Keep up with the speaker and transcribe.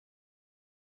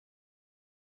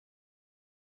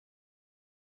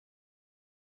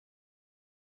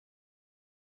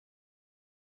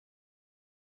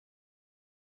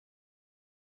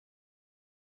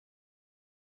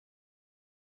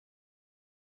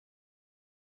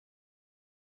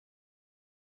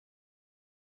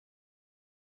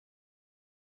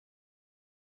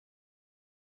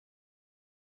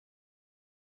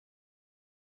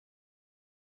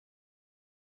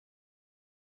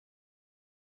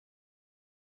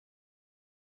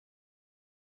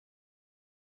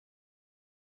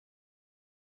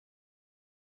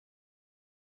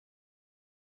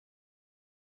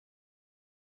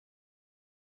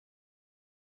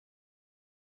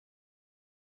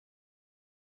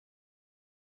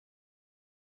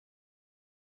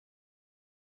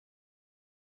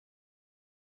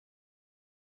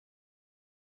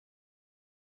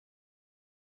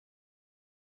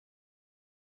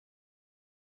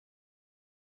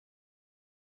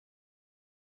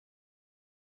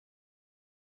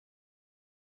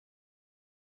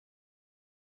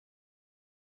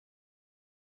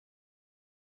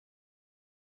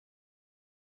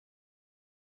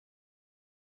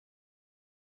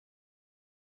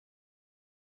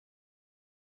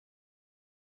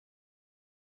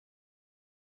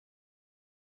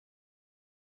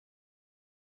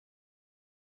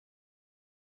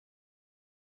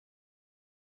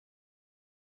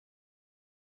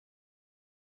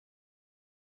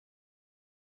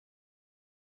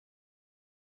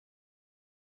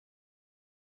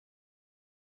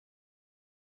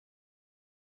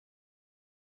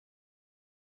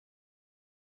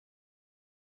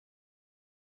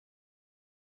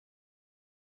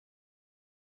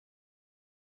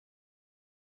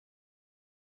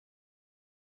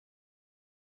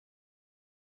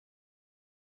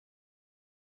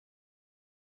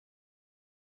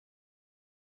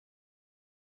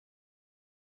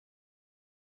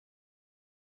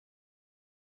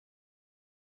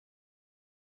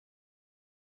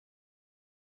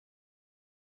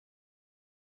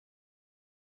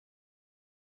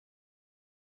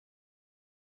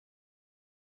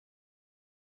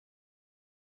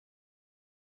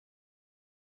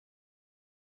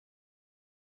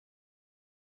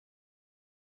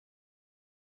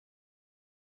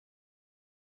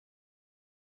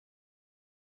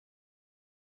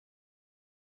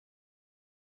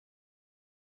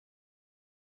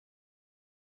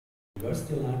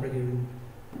University Library here in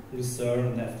Lucerne,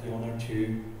 and I have the honor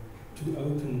to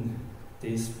open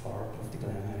this part of the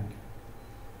GLAMhack.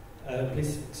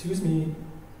 Please excuse me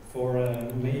for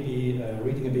maybe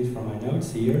reading a bit from my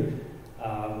notes here,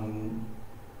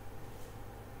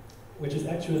 which is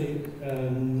actually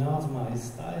not my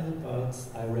style, but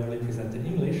I rarely present in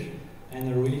English, and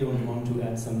I really don't want to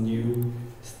add some new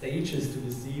stages to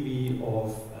the CV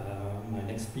of my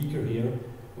next speaker here,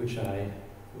 which I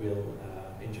will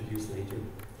introduce later.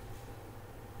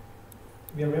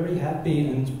 We are very happy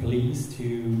and pleased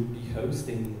to be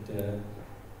hosting the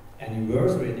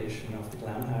anniversary edition of the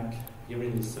GLAMhack here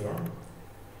in Lucerne.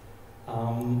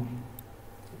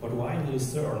 But why in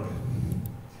Lucerne?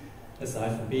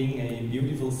 Aside from being a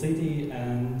beautiful city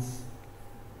and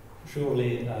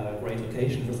surely a great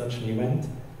location for such an event,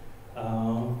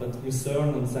 but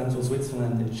Lucerne and central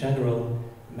Switzerland in general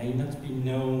may not be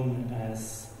known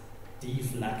as the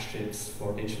flagships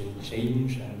for digital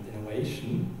change and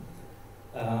innovation,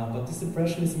 but this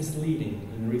impression is misleading.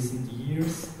 In recent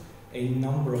years, a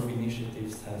number of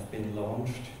initiatives have been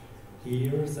launched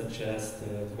here, such as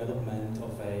the development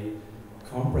of a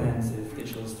comprehensive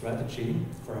digital strategy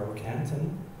for our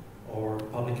canton, or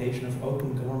publication of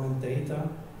open government data,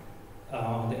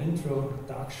 the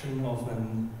introduction of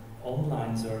an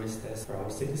online service desk for our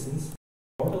citizens,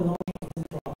 or the launch of the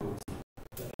product.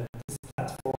 This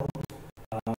platform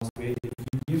was created a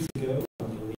few years ago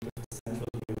under the lead of the Central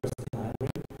University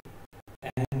Library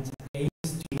and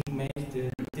aims to make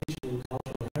the digital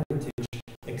cultural heritage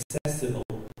accessible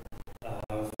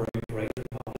for a greater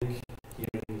public here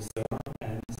in Lucerne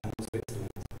and Central Switzerland.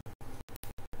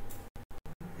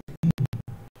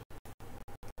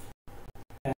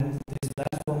 And this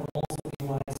platform also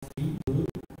invites people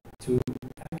to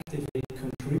actively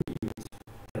contribute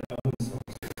their own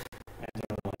source and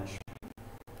their knowledge.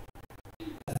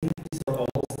 I think these are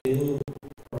all still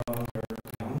rather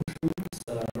young shoots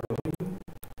that are growing,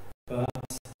 but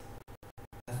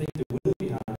I think the will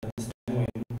behind them is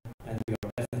genuine, and we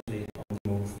are definitely on the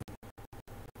move.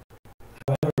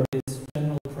 However, this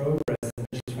general progress and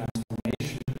digital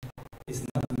transformation is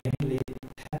not mainly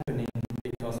happening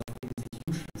because of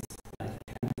institutions like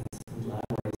cantons and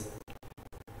libraries.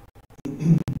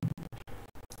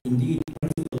 Indeed,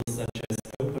 principles such as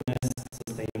openness,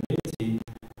 sustainability,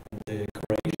 and the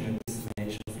creation and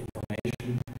dissemination of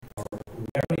information are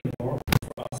very important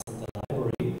for us at the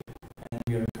library, and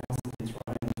we are constantly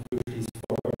trying to push these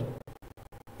forward.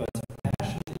 But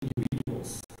passionate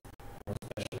individuals are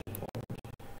especially important.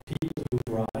 People who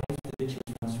drive the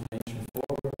digital transformation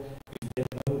forward with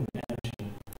their own energy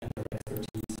and their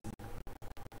expertise.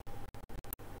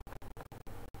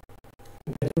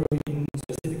 Whether in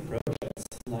specific projects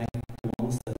like the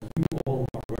ones that you all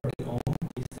are working on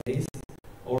these days,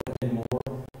 or at a more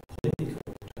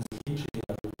political and strategic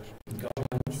level in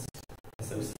governments,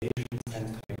 associations, and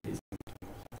committees.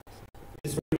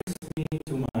 This brings me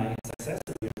to my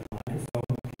successor here at the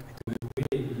microphone, who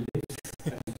really lives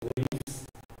and lives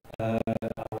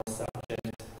our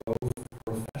subject both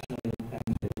professionally and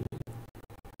politically.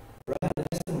 Brad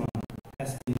Esterman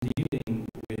has been dealing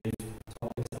with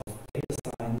topics of data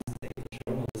science, data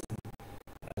journalism,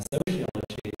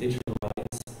 sociology, digital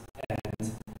rights, and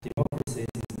democracy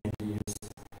since many years.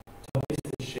 Topics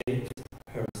that shaped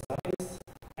her studies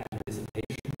and her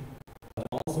dissertation, but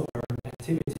also her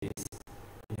activities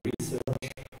in research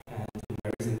and in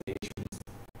various engagements.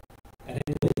 At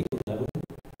a political level,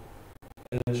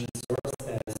 she serves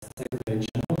as Secretary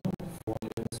General for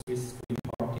the Swiss Green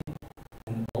Party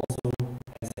and also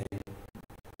as a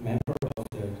member of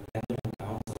the Cantonal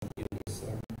Council in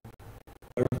Lucerne.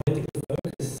 Her political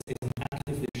focus is on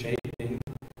actively shaping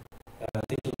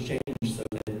digital change so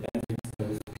that it benefits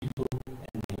both people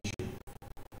and nature.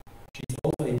 She's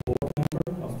also a board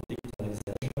member of the Digital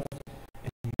Gesellschaft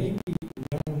and may be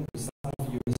known to some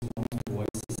of you as one of the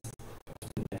voices of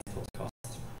the next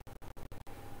podcast.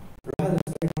 Brad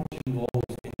is very much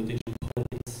involved in the digital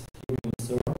politics here in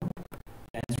Lucerne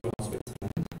and throughout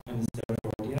Switzerland, and is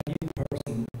therefore the ideal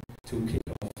person to kick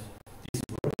off this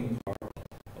working part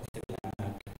of the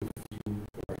GLAMhack with a few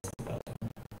words about them.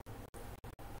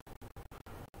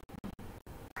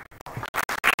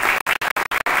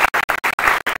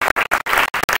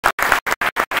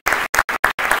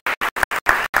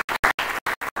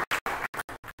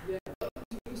 Yeah, welcome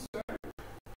to Lucerne.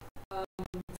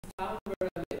 It's a town where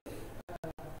I live.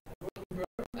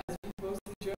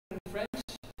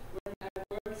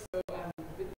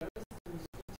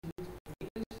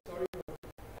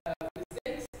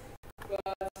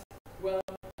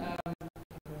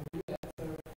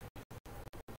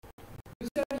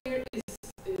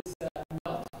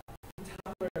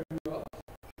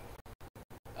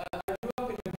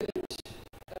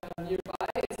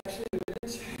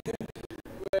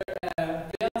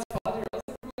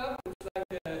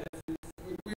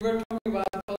 we were talking about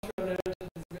the cultural heritage of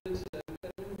this village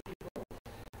that many people.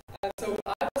 And so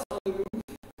I was on the move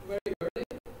very early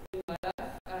in my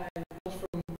life. I was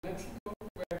from Mexico,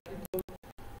 where people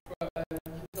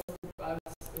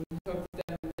we talked with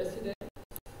them yesterday.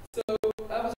 So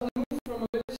I was on the move from a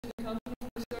village in the country of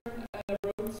Lucerne, and I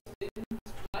wrote in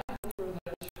my cultural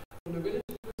heritage from the village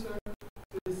of Lucerne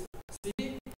to this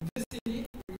city. This city,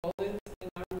 we call it in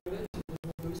our village, it was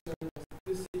not Lucerne, it was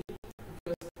this city,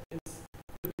 because it's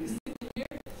the biggest city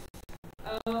here.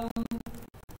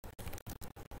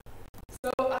 So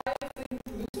I think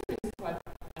Lucerne is quite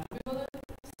ambivalent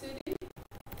city,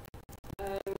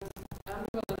 and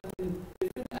ambivalent in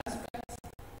different aspects.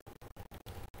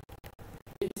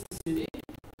 It's the city,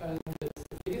 and it's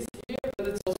the biggest here, but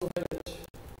it's also a village.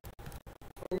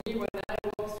 For me, when I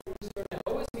walk through Lucerne, I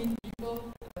always meet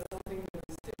people. That's something that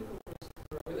is typical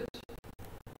for a village.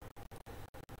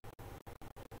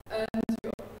 And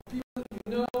people you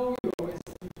know, you always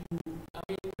I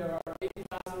mean, there are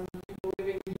 80,000 people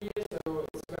living here, so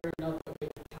it's very not a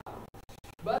big town.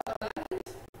 But I like it.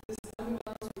 This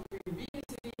ambivalence between being a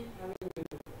city, having a bit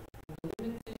of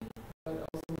anonymity, but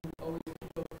also always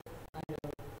people I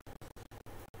know.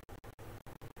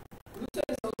 Lucerne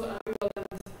is also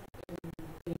ambivalent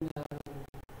in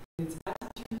its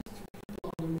attitude to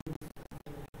people on the move.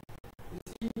 You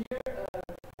see here,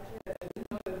 actually I didn't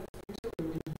know that Lucerne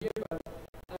would be here, but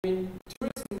I mean,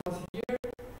 tourism was here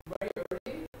very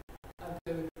early, at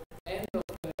the end of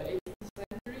the 18th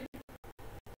century.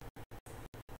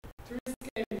 Tourists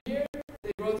came here,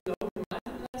 they brought an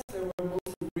open-mindedness, they were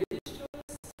mostly British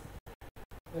tourists,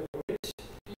 they were rich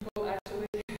people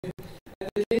actually, and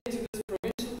they came to this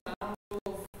provincial town full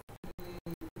of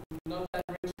not that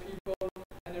rich people,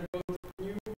 and they brought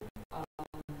new,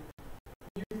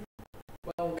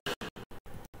 well,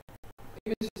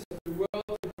 images of the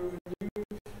world, they brought new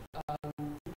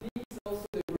techniques, also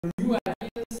they brought new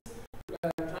ideas.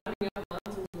 Climbing up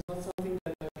mountains was not something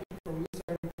that people from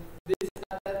Lucerne did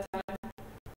at that time.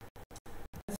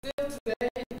 And still today,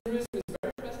 tourism is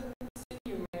very present in the city.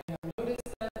 You may have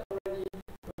noticed that already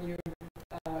when you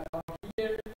are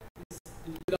here.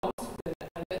 It belongs to the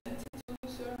identity to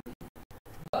Lucerne,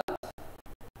 but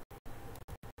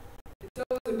it's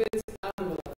always a bit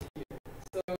ambivalent here.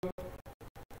 So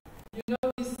you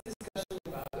know this discussion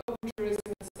about open tourism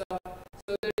and stuff.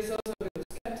 So there is also a bit of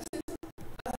skepticism.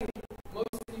 I think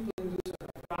most people in Lucerne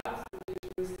are proud to be a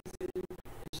touristic city.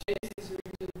 It shapes this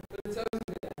region, but it's always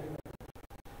a bit ambivalent.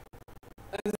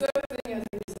 And the third thing I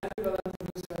think is ambivalent in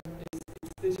Lucerne is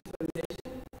its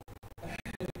digitalization.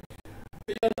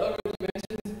 Björn already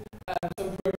mentioned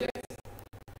some projects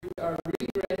which are really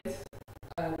great,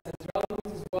 and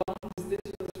Centralbooks is one. This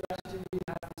digital strategy we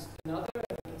have is another.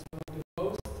 I think it's one of the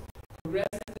most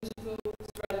progressive digital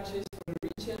strategies for the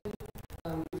region, if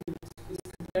it is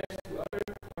compared to other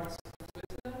parts of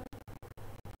Switzerland.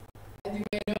 And you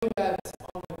may know that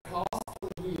on the castle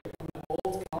here, on the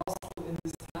old castle in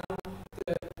this town,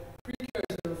 the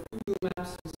precursor of Google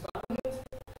Maps was founded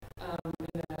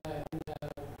in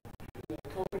a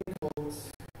company called,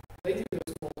 later it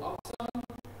was called Oxon.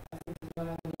 I think it had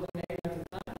another name at the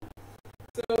time.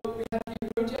 So we have new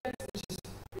projects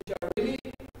which are really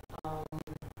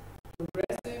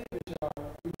progressive,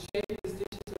 which shape this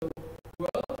digital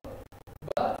world,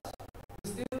 but we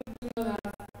still do not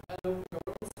have an open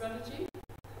government strategy.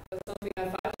 That's something I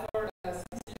fight for 6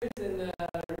 years in the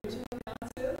regional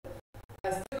council.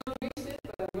 I still not reached it,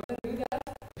 but I'm going to do that.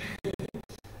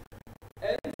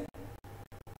 And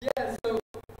yeah, so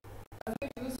I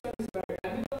think Lucerne is a very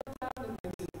ambivalent town,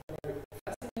 and it's a very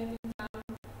fascinating town,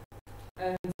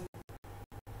 and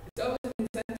it's always an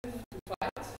incentive to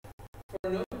fight for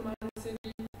an open-minded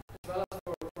city, as well as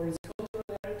for its cultural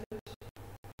heritage,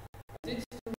 a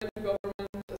digital-ready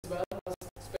government, as well as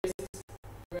spaces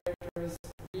where there is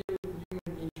real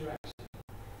human interaction.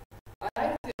 I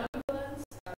like the ambivalence,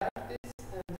 I like this,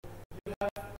 and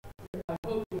I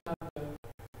hope you have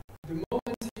the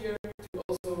moment here to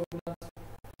also not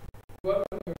work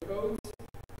on your codes,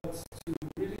 but to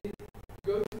really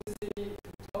go to the city,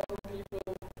 to talk to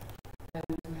people, and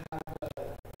to have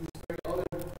this very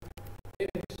other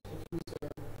image of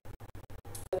Lucerne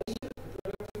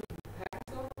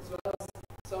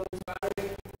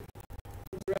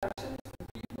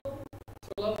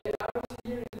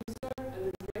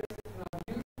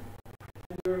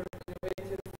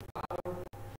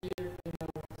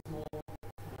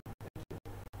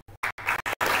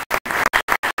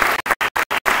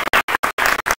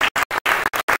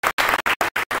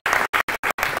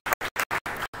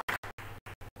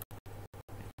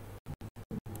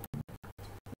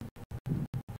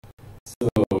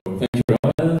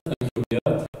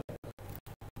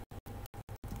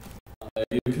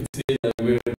you could see that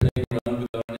we're playing around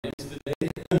with our names today,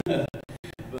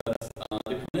 but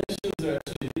the connections are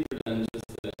actually deeper than just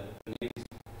the names.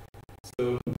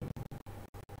 So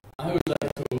I would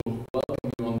like to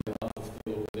welcome you on behalf of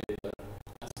the Open Data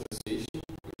Association,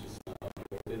 which is now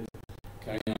awarded,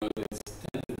 carrying out its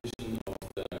 10th edition of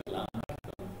the GLAMhack.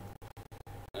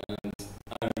 And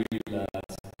I'm really glad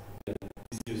that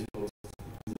this year's host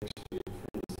is actually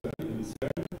from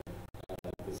Lucerne,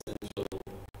 the central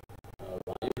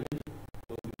library,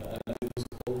 as it was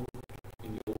called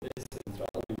in the old days, Central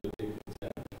Bibliothek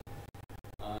Lucerne.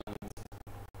 And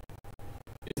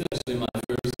it's actually my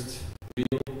first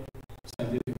real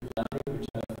scientific library, which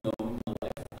I have known in my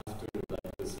life after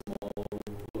like the small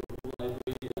local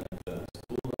library and the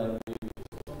school library, which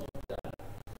was not that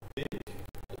big,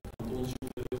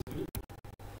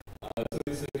 so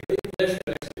it's a great pleasure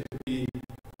actually to be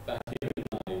back here in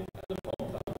my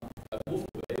hometown. I've moved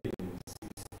away in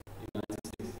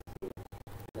 1996, so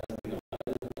it has been a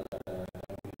while that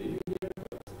I've been living here,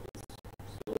 but it's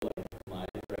still like my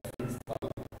reference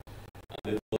town. And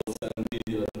it was indeed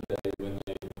the other day when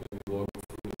we walked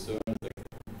through Lucerne, like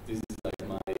this is like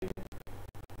my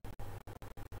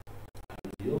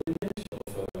ideal image of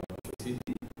a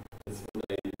city. That's what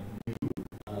I knew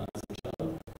as a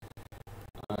child.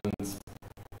 And so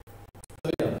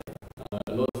yeah,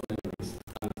 a lot of memories.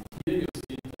 And here you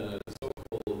see the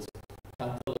so-called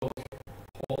catalog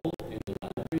hall in the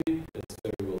library. That's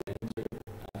where we will enter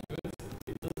afterwards.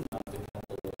 It doesn't have the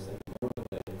catalogs anymore, but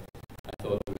I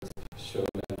thought I would show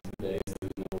them today so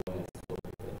you know why it's called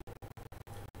like that.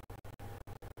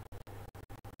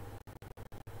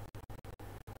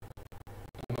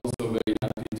 I'm also very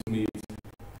happy to meet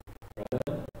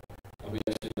Brad. We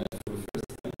actually met for the first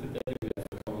time today. We have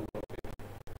a common topic,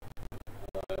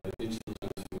 digital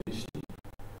transformation.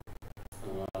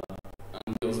 And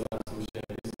we also have some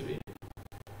shared history.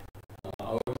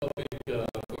 Our topic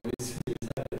for this year's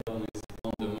hackathon is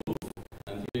on the move.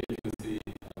 And here you can see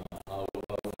how our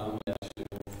family actually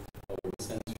moved over the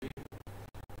century.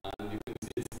 And you can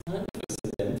see it's kind of a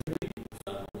sedentary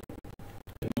family.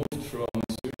 It moved from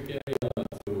Zurich area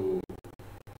to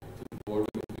the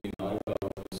border between Aargau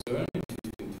and Lucerne in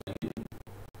 1520.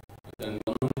 And then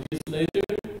 100 years later,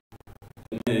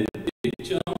 they made a big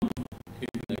jump. You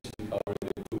can actually cover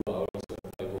it in 2 hours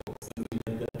by walk, something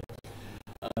like that.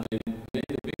 And they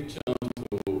made a big jump to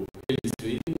really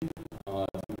Sweden,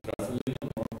 to Krasnodar,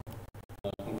 more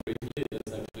concretely.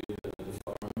 That's actually the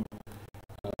farm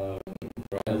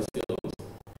Karrssell.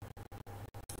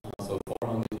 So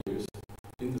 400 years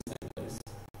in the same place.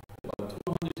 About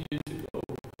 200 years ago,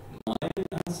 my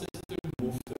ancestor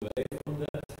moved away from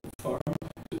that farm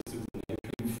to the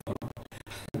neighboring farm.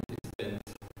 And they spent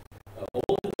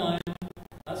all the time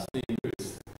as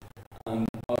neighbors. And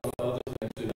our fathers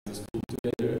actually went to school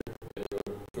together. They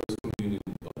were first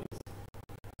community buddies.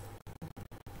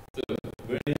 So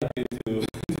very happy to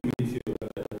meet you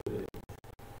today.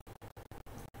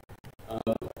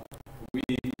 We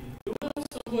do have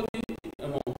somebody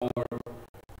among our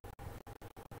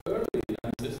early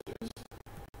ancestors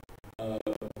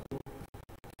who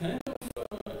kind of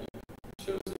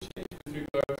shows a change with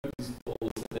regard to his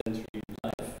whole sedentary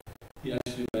life. He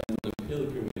actually went on a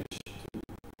pilgrimage to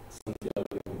Santiago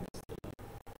de Compostela.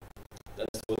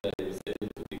 That's what I was able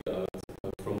to dig out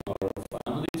from our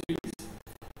family trees.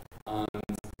 And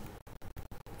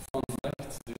fun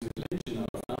fact, there's a glitch in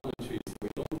our family trees. We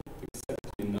don't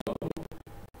exactly know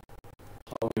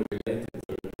how we're related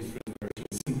or different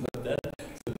versions of that.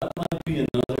 So that might be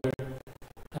another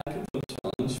hackathon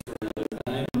challenge for another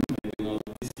time, maybe not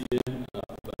this year,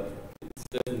 but it's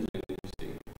definitely an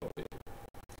interesting topic.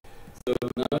 So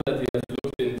now that you have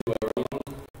looked into our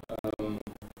own,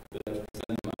 that I've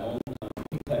presented my own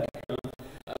background,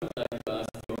 I would like to ask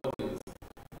the audience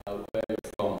where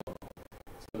you're from.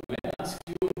 So may I ask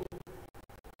you,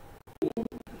 who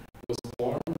was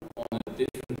born on a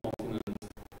different continent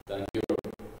than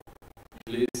Europe?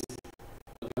 Please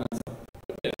advance.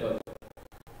 Okay, but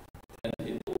 10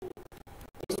 people.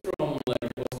 Who's from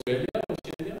like Australia,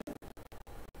 Oceania?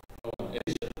 Oh,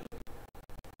 Asia.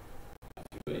 A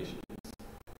few Asians.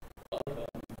 Welcome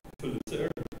to Lucerne.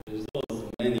 There's also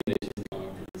many Asians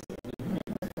coming to Lucerne.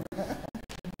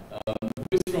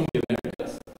 Who's from the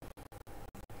Americas?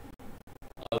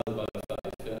 About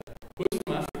 5, yeah. Who's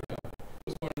from Africa?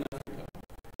 Who's born in Africa?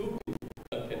 2 people.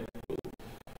 Okay, cool.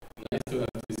 Nice to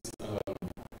have this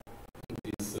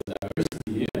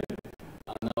diversity here.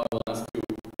 And now I'll ask you,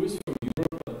 who is from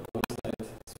Europe but outside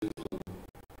Switzerland?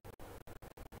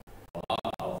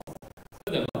 Wow. So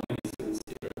there are not many Swiss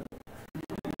here.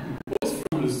 Who was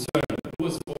from Lucerne? Who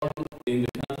was born in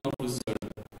the canton of Lucerne?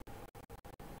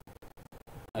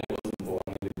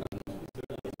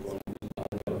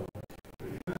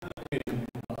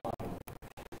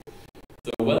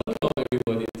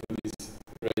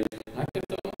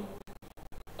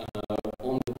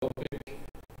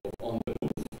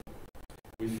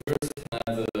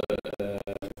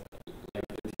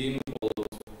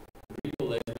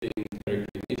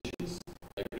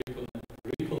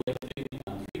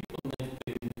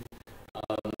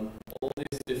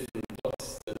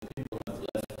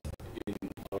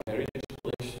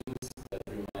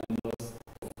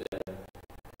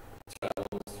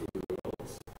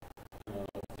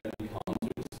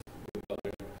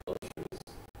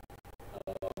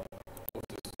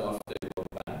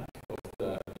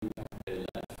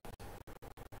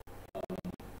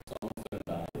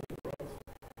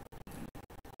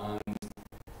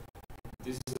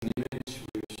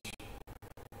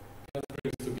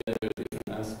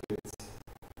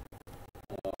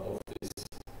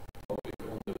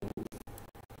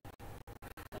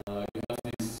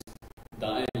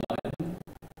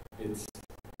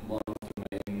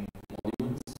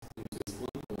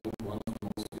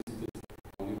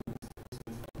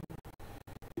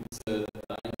 a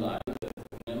timeline that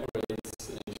commemorates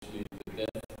essentially the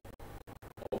death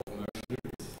of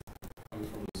mercenaries coming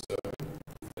from Lucerne,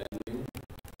 defending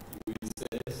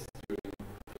USS during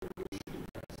the revolutionary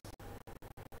press.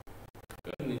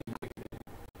 Very interesting.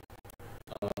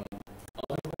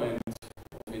 Another point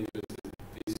of interest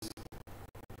is this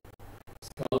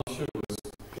sculpture was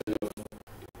kind of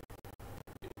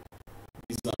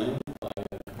designed by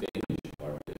a Danish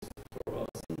artist for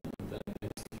us and then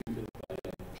executed by a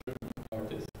German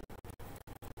artist.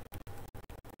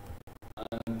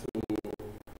 And to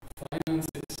finance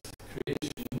its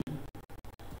creation,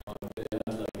 they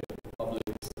had like a public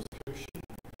subscription,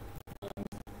 and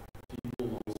people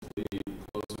mostly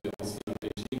close to the Ancien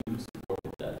regime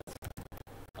supported that.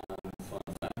 And fun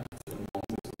fact, among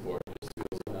the supporters, we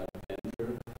also had the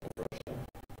Emperor of Russia,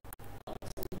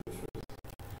 Alexander the First.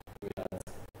 We had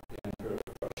the Emperor of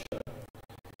Russia.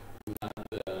 We had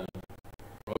the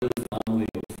royal family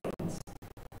of France,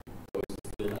 those who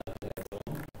still had their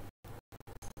own.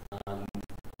 And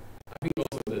I think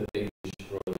also the Danish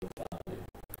royal family.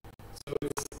 So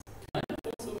it's kind of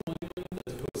also a monument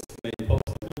that was made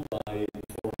possible by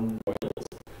foreign royals.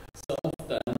 Some of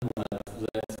them had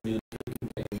led military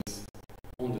campaigns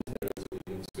on the territory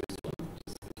in Switzerland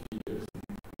just a few years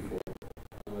before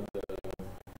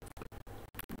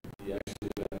the actual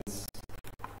events.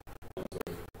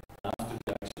 After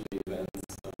the actual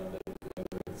events that occurred.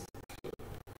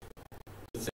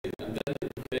 Let's say, and then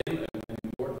it became an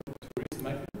important tourist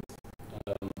magnet.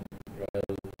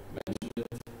 Rael mentioned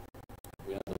it.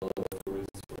 We had a lot of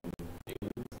tourists from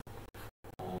England,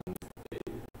 and they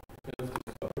kind of took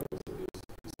cover also this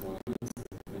monument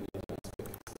and many other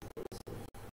aspects, of course, of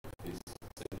this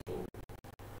central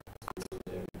Switzerland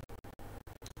area.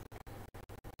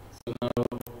 So now,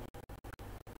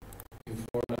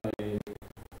 before I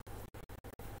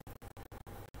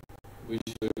wish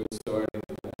to start the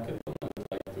hackathon, I would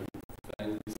like to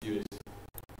thank this year's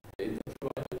data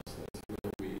providers. As you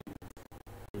know, we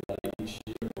rely each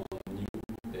year on new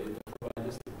data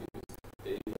providers to give us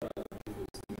data and give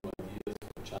us new ideas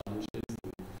for challenges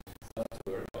and stuff to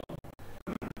work on.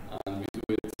 And we do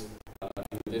it in a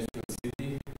different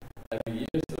city every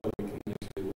year, so we can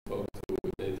actually talk to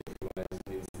data providers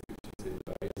and institutions in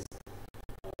various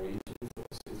regions of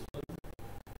Switzerland.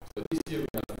 So this year we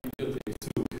have Bibliothek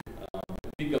Zug.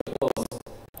 Big applause to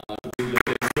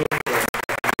Bibliothek Zug and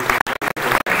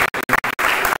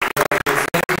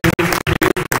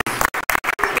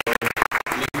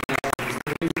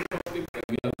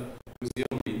we have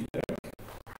Museum Wittenberg,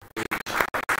 which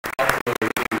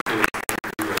uploaded images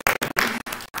to your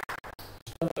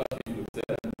Stadtart in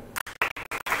Lucerne.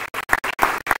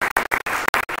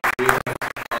 We have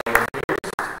our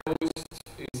first host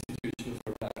institution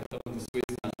for hackathon, the Swiss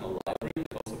National Library,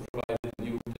 that also provided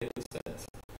new data sets.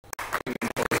 We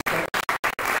also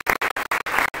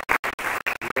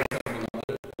have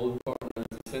another old partner,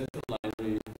 the Central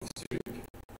Library of Zurich.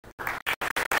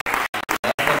 And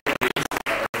last but not least,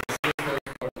 our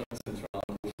first partner, Central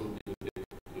Bibliothek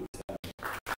Lucerne.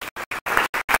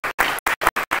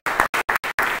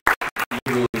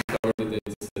 We will discover the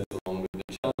data sets along with the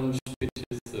challenge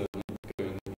pitches, so I'm not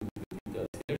going into the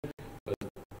details here. But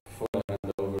before I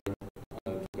hand over to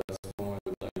Gaston, I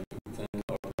would like to thank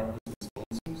our partners and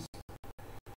sponsors.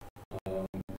 The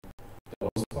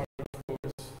host partner, of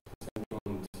course, the Central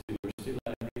University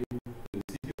Library, the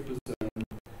City of Lucerne,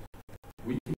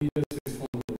 Wikimedia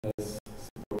Switzerland that has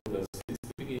supported us since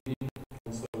the beginning,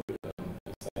 also with a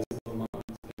sizable amount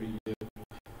every year.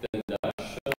 Then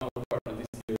Dash, our partner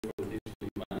this year for digital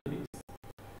humanities.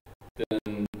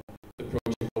 Then the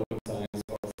project Open Science,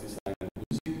 Arts, Design and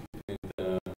Music in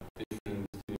the different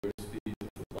universities of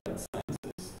applied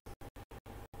sciences.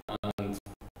 And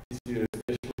this year a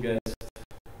special guest,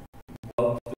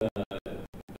 Bob, the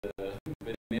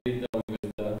Benemérita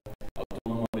Universidad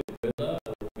Autónoma de Puebla,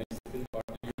 our Mexican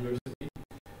partner university,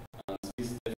 and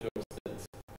Swiss Treasures that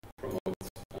promote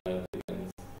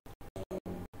events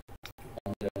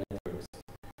on their networks.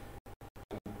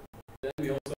 Then we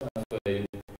also have a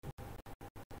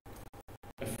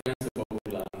Friends of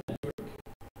OpenGLAM network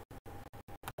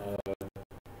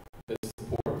that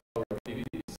support our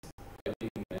activities by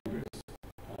being members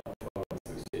of our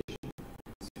association.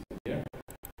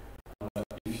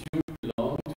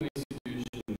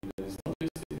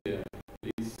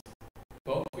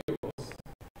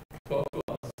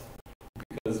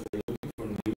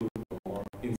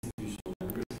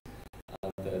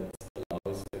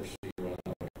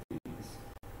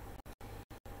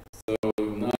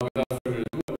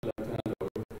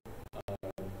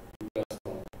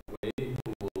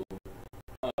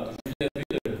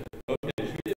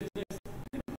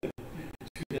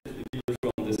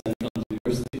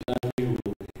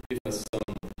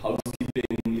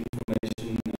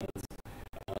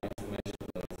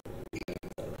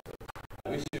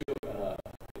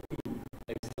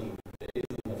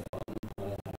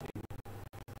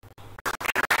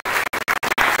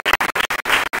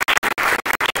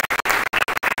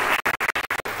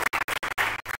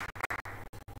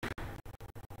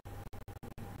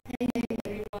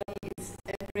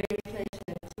 great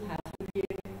pleasure to have you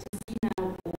here to see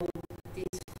now all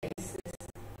these faces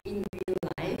in real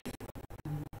life.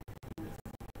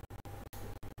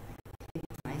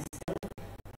 Myself,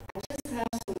 I just have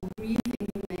some brief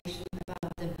information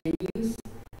about the venues,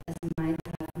 as you might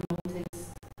have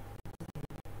noticed.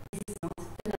 This is not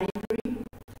the library.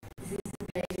 This is the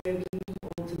place where we meet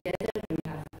all together. We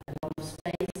have a lot of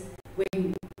space where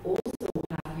you also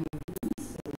have your foods,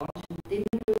 so lunch and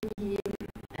dinner will be here,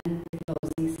 and the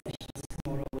closing sessions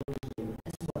tomorrow will be here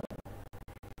as well.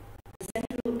 The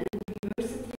Central and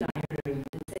University Library,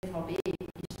 the ZHB,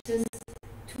 is just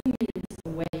 2 minutes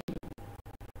away.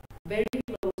 Very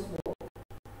close walk.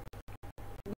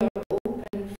 We are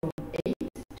open from 8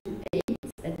 to 8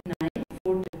 at night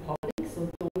for the public, so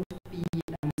don't be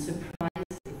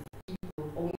surprised if people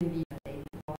only leave at 8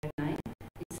 o'clock at night.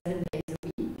 It's 7 days a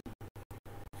week.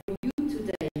 For you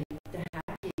today, the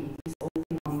hacking is open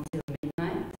until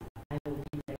midnight. I will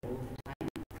be there all the time.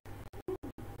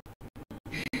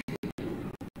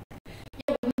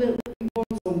 Yeah, we will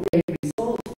inform some great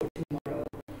results for tomorrow.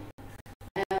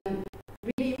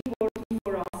 Really important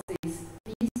for us is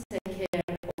please take care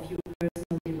of your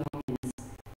personal belongings.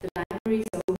 The library is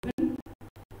open.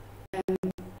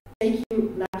 Take your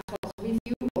laptops with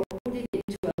you or put it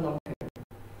into a locker.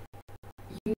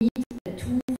 You need a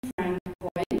 2-franc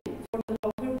coin for the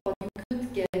locker, but you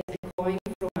could get a coin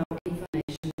from our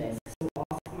information desk, so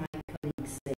ask my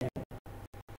colleagues there.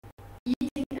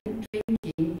 Eating and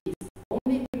drinking is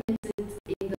only permitted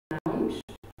in the lounge,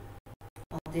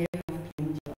 but there you have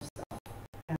plenty of stuff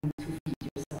to feed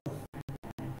yourself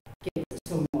and get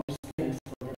some more strength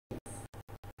for the days.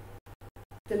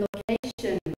 The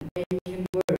location where you can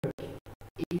work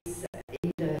is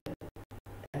in the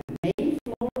main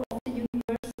floor of the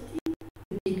university,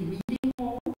 the big reading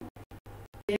hall.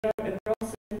 There are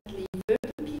approximately 30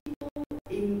 people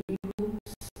in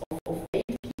groups of 8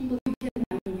 people.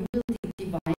 You will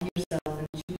divide yourself and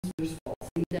choose your spots.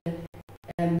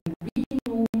 In the reading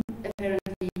room,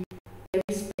 apparently, there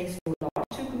is space for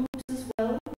larger groups as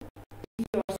well. If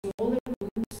you are smaller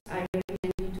groups, I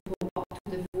recommend you to go up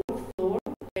to the 4th floor,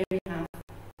 where we have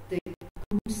the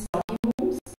group study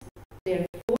rooms. There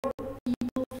 4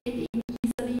 people fit in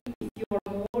easily. If you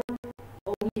are more,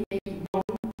 only maybe 1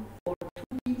 or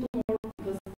 2 people more,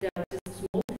 because there are just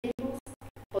small tables.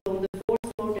 But on the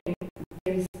 4th floor,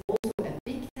 there is also a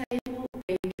big table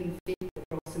where you can fit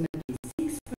approximately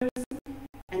 6 persons,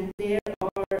 and there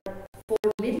are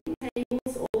 4 little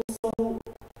tables also.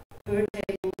 Per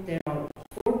table, there are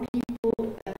 4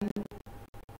 people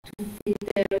to fit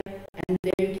there, and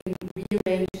there you can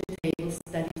rearrange the tables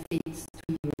that it fits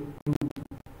to your group.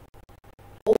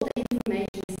 All the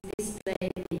information is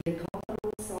displayed in the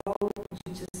catalog saal, which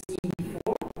you just seen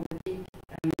before on the big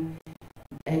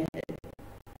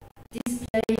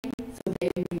display, so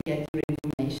there you can get your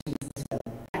information as well.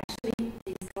 Actually,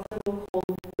 this catalog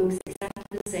hall looks exactly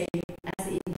the same as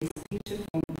in this picture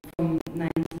from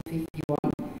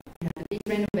 1951. We had a big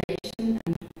renovation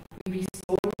and we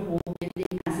restored the whole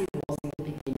building as it was in the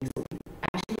beginning. So it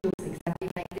actually looks exactly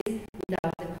like this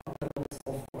without the catalogs,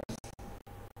 of course.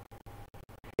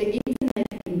 The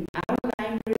internet in our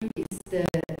library is the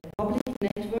public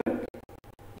network.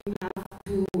 You have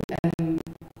to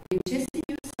register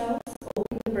yourselves,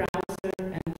 open the browser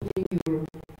and put in your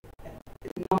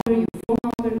phone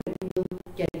number, and you will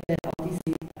get the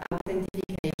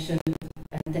authentication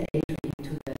and the entry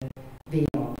into the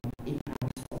VLAN in our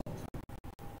spot.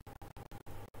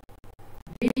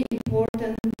 Really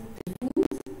important, the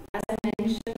food. As I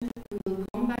mentioned, we will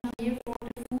come back here for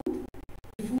the food.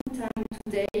 The food time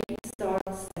today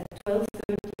starts at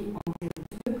 12:30 until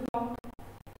 2 o'clock.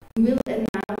 We will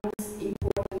announce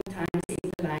important times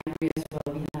in the library as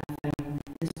well. We have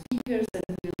the speakers that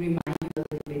will remind you a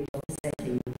little bit of the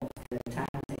setting of the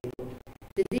timetable.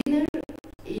 The dinner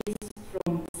is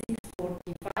from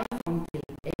 6:45 until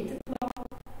 8 o'clock.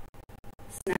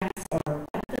 Snacks are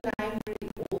at the library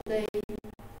all day.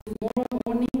 Tomorrow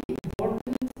morning,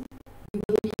 important, we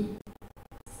will be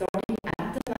starting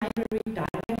at the library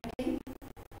directly.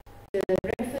 The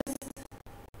breakfast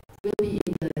will be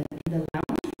in the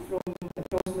lounge from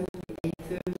approximately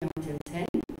 8:30 until 10.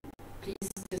 Please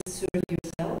just serve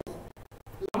yourself.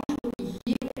 Lunch will be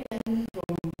here again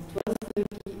from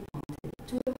 12:30 until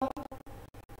 2 o'clock,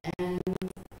 and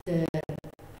the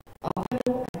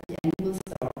apéro at the end will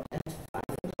start at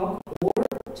 5 o'clock or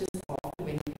just after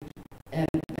when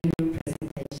your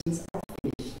presentations are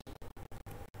finished.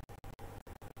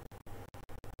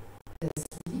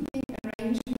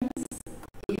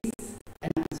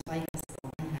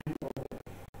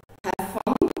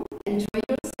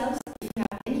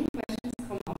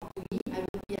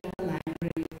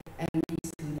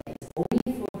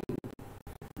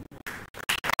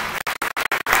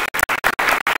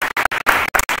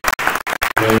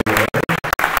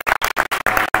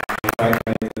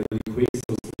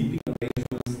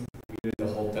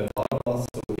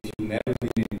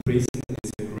 prison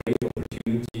is a great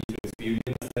opportunity to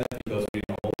experience that because we're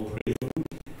in all prison.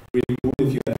 Really cool.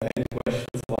 If you have any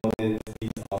questions about it,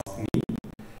 please ask me.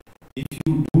 If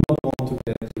you do not want to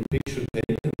get your picture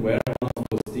taken, wear one of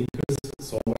those stickers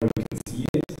somewhere we can see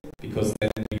it, because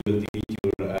then we will delete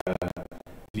your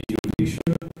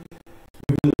picture.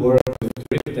 We will work with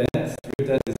DripDat.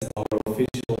 DripDat is our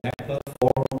official hack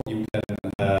platform. You can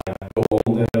go on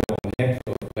there on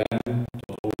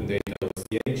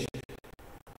hack.glam.opendata.ch.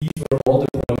 These were all the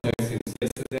projects since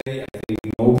yesterday. I think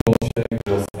no project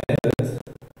was added.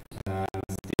 And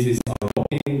this is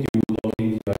unlocking. You log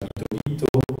in via Gito,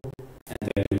 and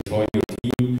then you join your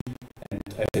team. And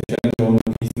as a challenge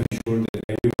owner, please make sure that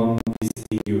everyone is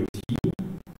in your team.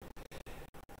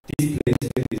 This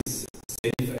placement is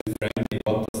safe and friendly.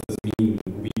 What does this mean?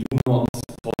 We do not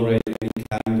tolerate any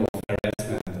kind of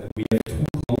harassment. And we have two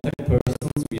contact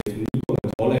persons. We have Nico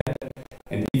and Oleg.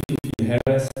 And if you feel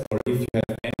harassed or if you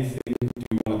have anything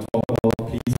you want to talk about,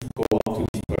 please go out to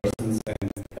these persons and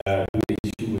do the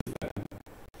issue with them.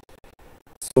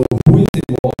 So who is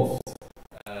involved?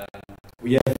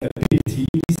 We have a big team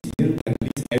this year, and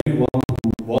please everyone who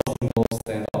was involved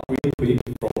stand up real quick.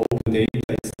 From Open Data,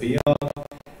 it's Bea,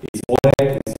 it's Oleg,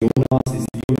 it's Jonas, it's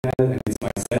Lionel, and it's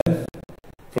myself.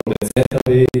 From the ZAB,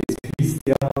 it's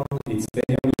Christian, it's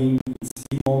Benjamin, it's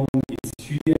Simon, it's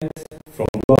Juliette. From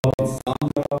Rob, it's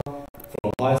Sandra.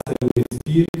 From Leicester, it's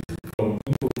Dirk. From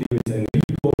Infoclip, it's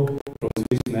Enrico. From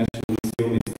Swiss National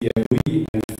Museum, it's Pierre-Louis.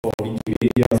 And for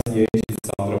Wikimedia CH, it's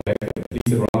Sandra Becker.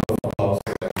 Please a round of applause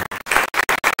for them.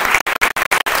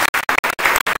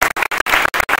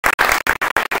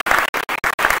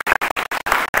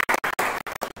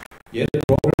 Yeah, the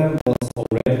program was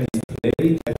already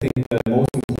displayed. I think the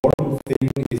most important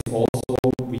thing is also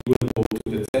we will go to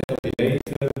the ZAB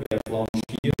later. We have launched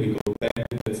here, we go back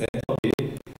to the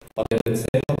ZAB. But at the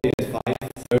ZAB at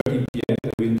 5:30 p.m.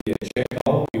 there will be a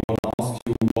checkout. We want to ask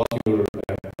you what your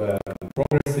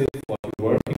progress is, what you're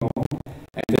working on.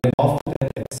 And then after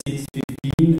that at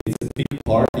 6:15 it's a big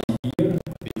party here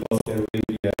because there will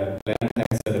be a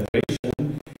GLAMhack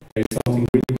celebration. There is something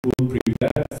really cool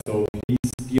prepared, so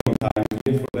please be on time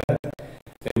here for that.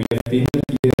 Then we have dinner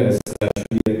here, as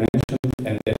Julia mentioned,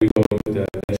 and then we go to the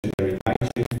legendary night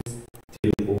shifts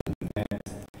till open end.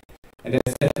 And then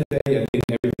Saturday, I think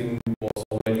everything was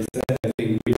already said. I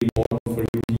think really important for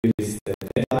you here is the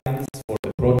deadlines for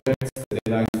the projects. The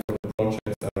deadlines for the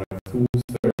projects are at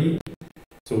 2:30.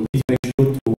 So please make sure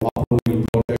to upload your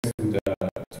projects to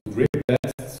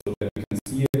DripDat so that we can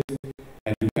see it.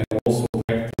 And you can also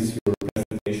practice your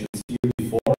presentations here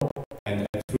before. And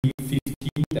at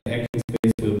 3:15, the hacking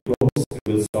space will close and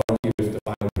we'll start here with the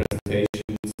final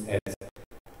presentations at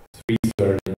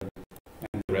 3:30.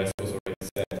 And the rest was already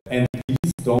said. And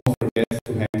please don't forget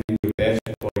to hand in your badge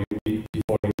before you leave.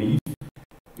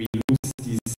 We lose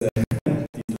these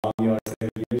lanyards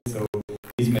every year, so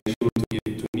please make sure to give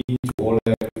it to me, to all of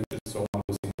them, to someone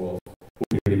who's involved. Would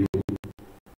be really cool.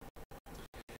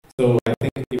 So I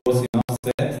think it was enough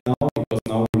said now, because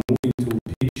now we're moving to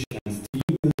pitch and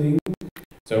team building.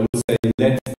 So I would say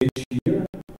let's pitch here.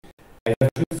 I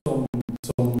have just some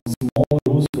small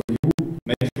rules for you.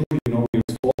 Make sure you know your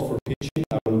spot for pitching.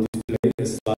 I will display a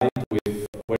slide with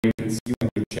where you can see when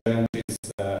your challenge is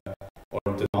or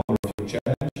the number of your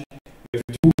challenge. We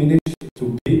have 2 minutes to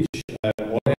pitch.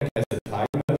 Oleg has a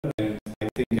timer, and I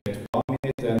think at 1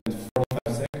 minute and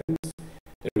 45 seconds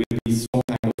there will be some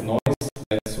kind of noise.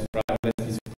 Let's be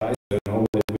surprised. I don't know what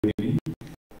it will be.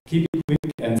 Keep it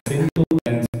quick and simple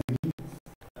and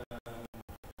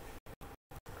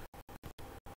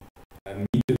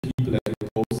meet the people at the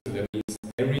poster. That means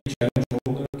every challenge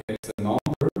holder gets a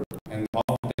number, and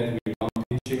after that we're done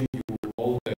pitching.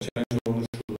 All the challenge holders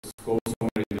should go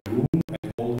somewhere in the room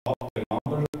and hold up the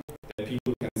number that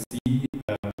people can see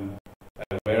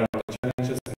where are the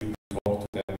challenges, and you can talk to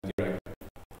them directly.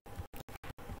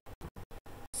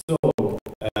 So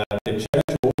the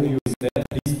challenge overview is that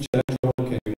please challenge holder,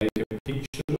 can you make a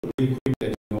picture real quick that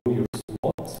you know your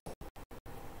spot?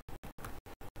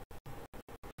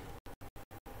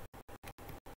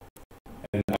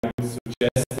 And I would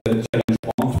suggest that challenge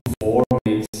 1 to 4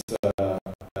 is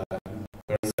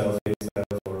herself,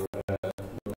 itself, or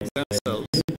themselves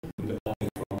in the bottom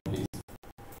front, please.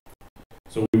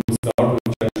 So we will start with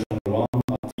challenge number 1,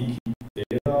 Atiki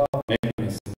data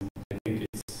mechanism. I think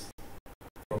it's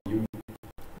from you.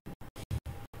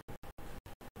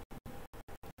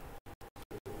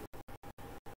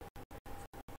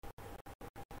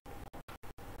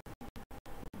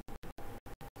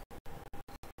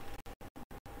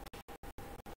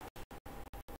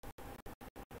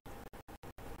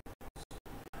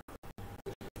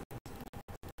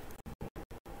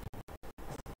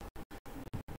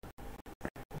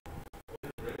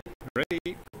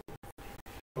 ready.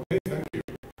 Okay, thank you.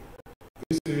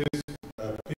 This is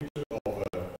a picture of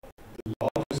the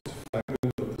largest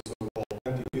fragment of the so-called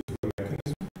anti-history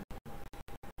mechanism.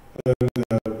 And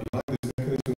behind this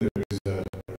mechanism there is a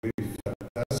really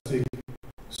fantastic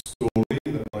story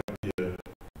that might be a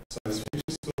science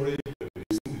fiction story, but it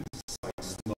isn't. It's a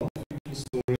science non-fiction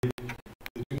story.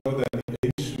 Did you know that the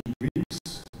ancient Greeks,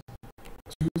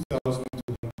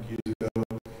 2,200 years ago,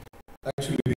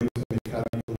 actually built a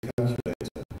mechanical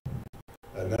calculator,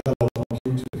 an analog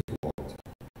computer if you want.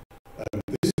 And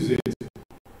this is it.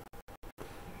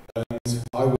 And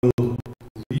I will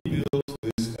rebuild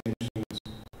this ancient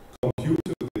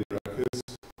computer with records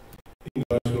in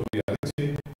virtual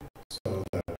reality so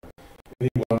that any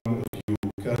one of you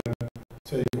can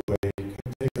take away,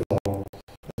 can take along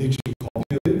a digital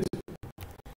copy of it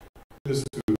just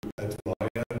to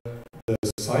admire the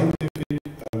scientific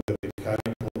and the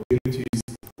mechanical abilities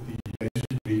the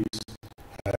ancient Greeks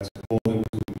had more than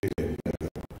 2 millennia ago.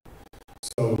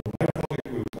 So my project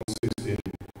will consist in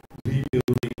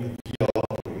rebuilding a VR,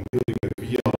 in building a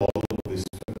VR model of this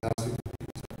fantastic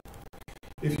computer.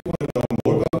 If you want to know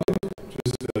more about it,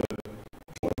 just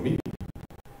join me.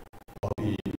 I'll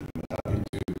be happy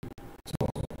to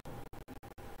talk.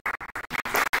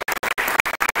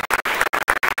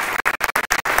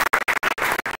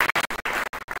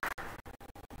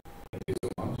 Thank you so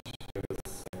much. The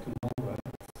second one, right?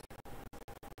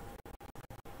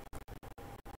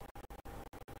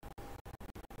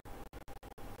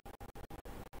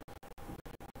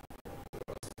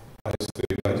 I stay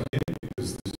right here because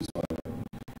this is my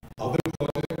other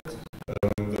project.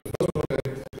 The first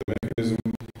project, the mechanism,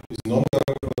 is an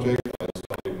ongoing project. I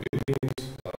started building it.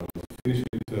 I will finish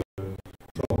it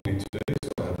probably today. So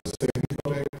I have a second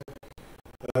project.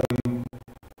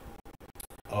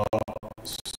 Our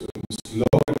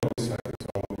slogan of this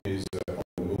hackathon is on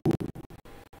the move.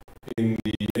 In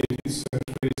the 18th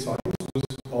century, science was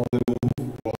on the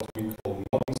move, what we call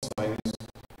modern science,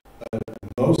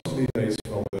 mostly based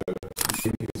from the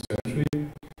 18th century.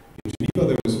 In Geneva,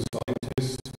 there was a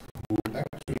scientist who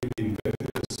actually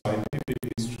invented a scientific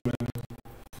instrument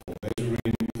for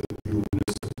measuring the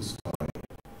blueness of the sky.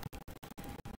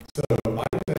 So I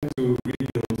intend to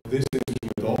rebuild this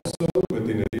instrument also, but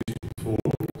in a digital form,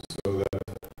 so that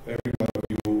every one of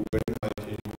you, when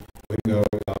hiking, when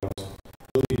going out,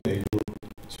 will be able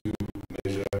to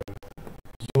measure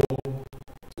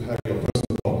to have your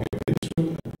personal copy of the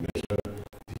instrument and measure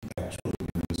the actual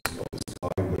blueness of the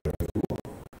sky wherever you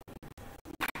are.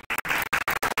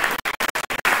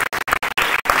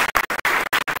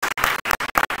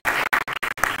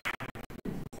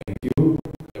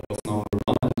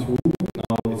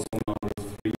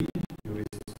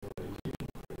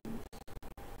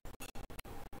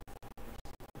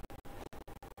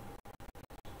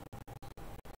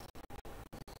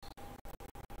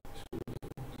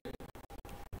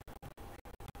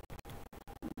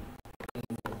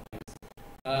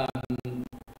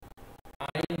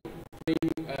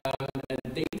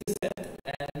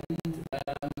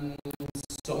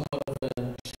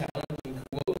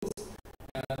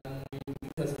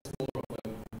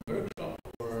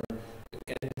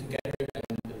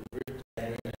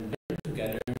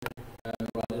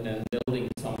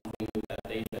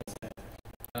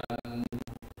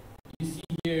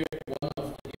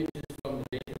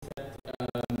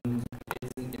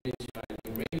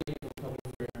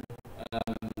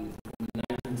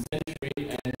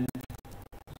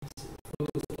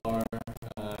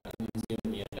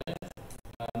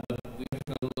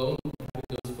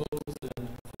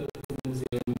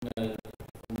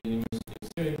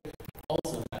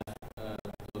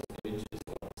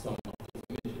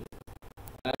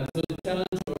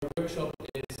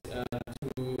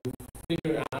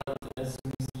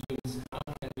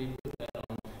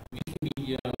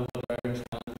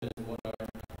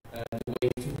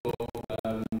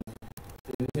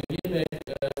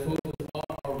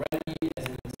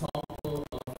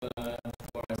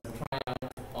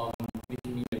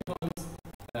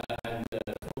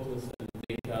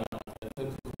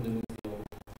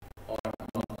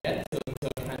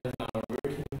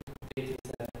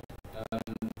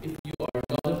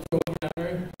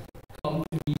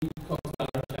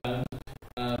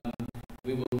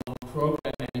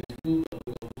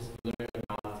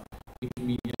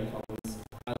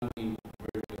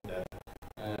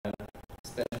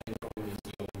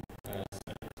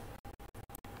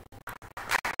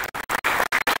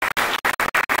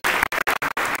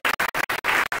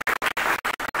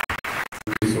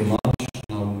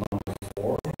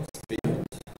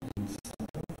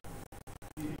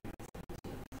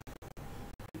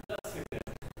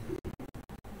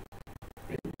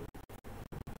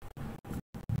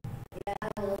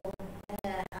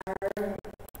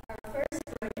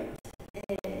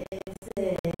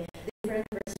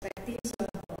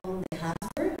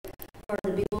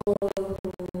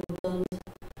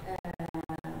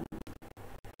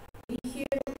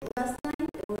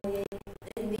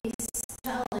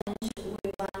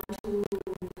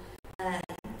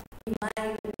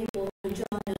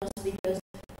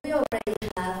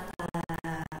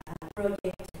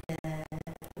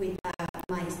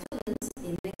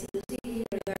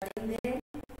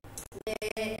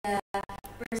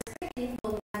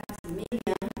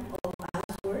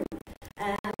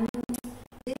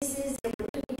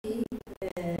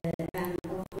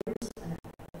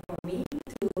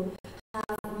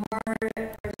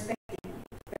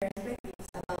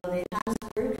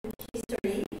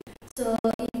 So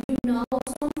if you know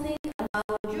something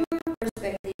about your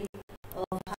perspective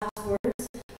of passwords,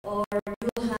 or you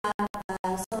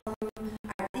have some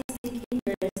artistic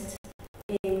interest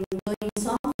in doing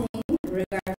something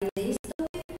regarding this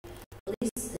topic,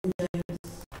 please enjoy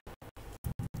this.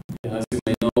 Yeah, as you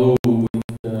may know, with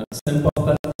the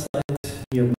Senpop site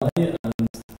nearby and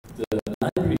the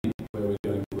library where we're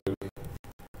going to work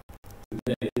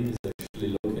today is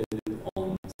actually located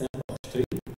on Senpop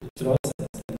Street, Senpop Street.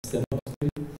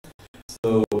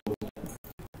 So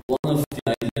one of the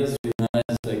ideas we had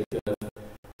is like to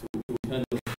kind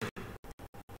of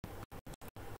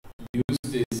use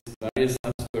these various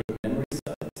Habsburg memory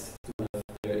sites to have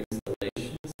their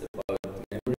installations about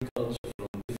memory culture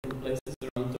from different places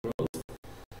around the world.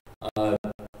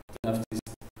 To have this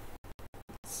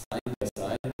side by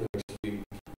side, to actually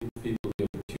give people the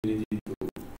opportunity to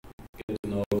get to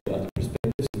know the other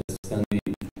perspectives. And as Sandy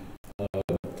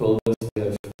told us, we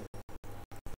have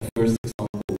the first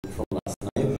example from last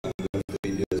night, and we have the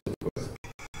videos, of course.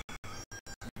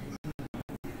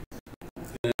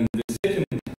 And the second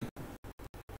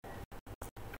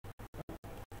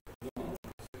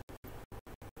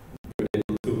we're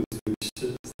able to switch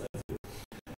slides.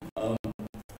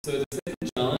 So the second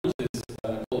challenge is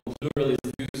called pluralist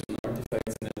views on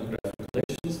artifacts and ethnographic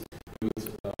collections. We would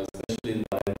especially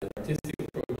invite artistic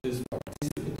approaches,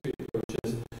 participatory approaches.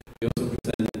 We also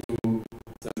presented two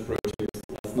such projects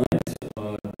last night.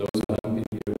 Those who haven't been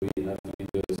here, we have the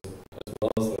videos as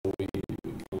well, so we can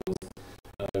always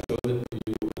show them to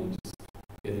you and just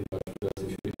get in touch with us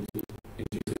if you're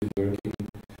interested in working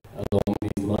along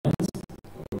these lines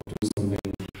or do something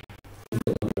with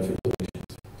ethnographic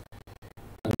collections.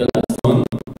 And the last one.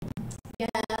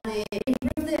 Yeah, the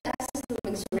improve the access to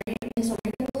Mesomerican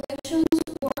collections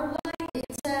worldwide.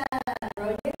 It's a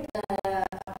project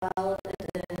about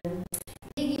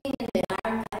digging in the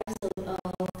archives of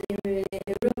the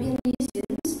European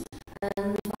museums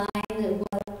and find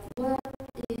what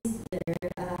is there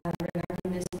regarding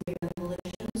Mesomerican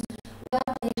collections,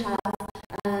 what they have,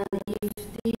 and if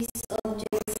these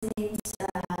objects needs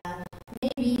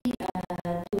maybe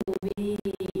to be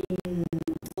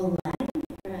online,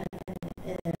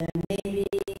 maybe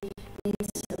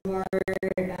needs more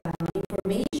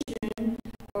information,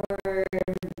 or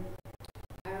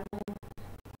I don't know.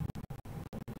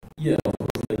 Yeah, of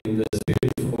course, like in the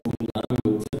spirit of OpenGLAM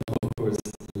would, of course,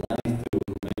 like to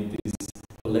make these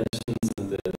collections and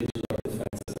the digital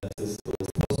artifacts as accessible as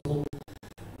possible.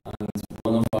 And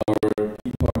one of our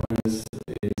key partners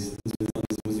is the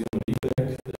Swiss Museum of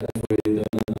Lieberg that have already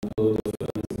done an upload of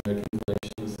American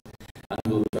collections, and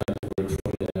we'll try to work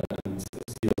from there and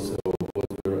see also what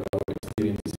were our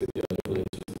experiences with the other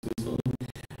collections in Switzerland.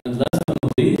 And last but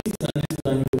not least, Sandy is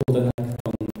planning to hold a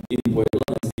hackathon in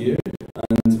Puebla this year,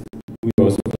 and we're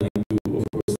also planning to,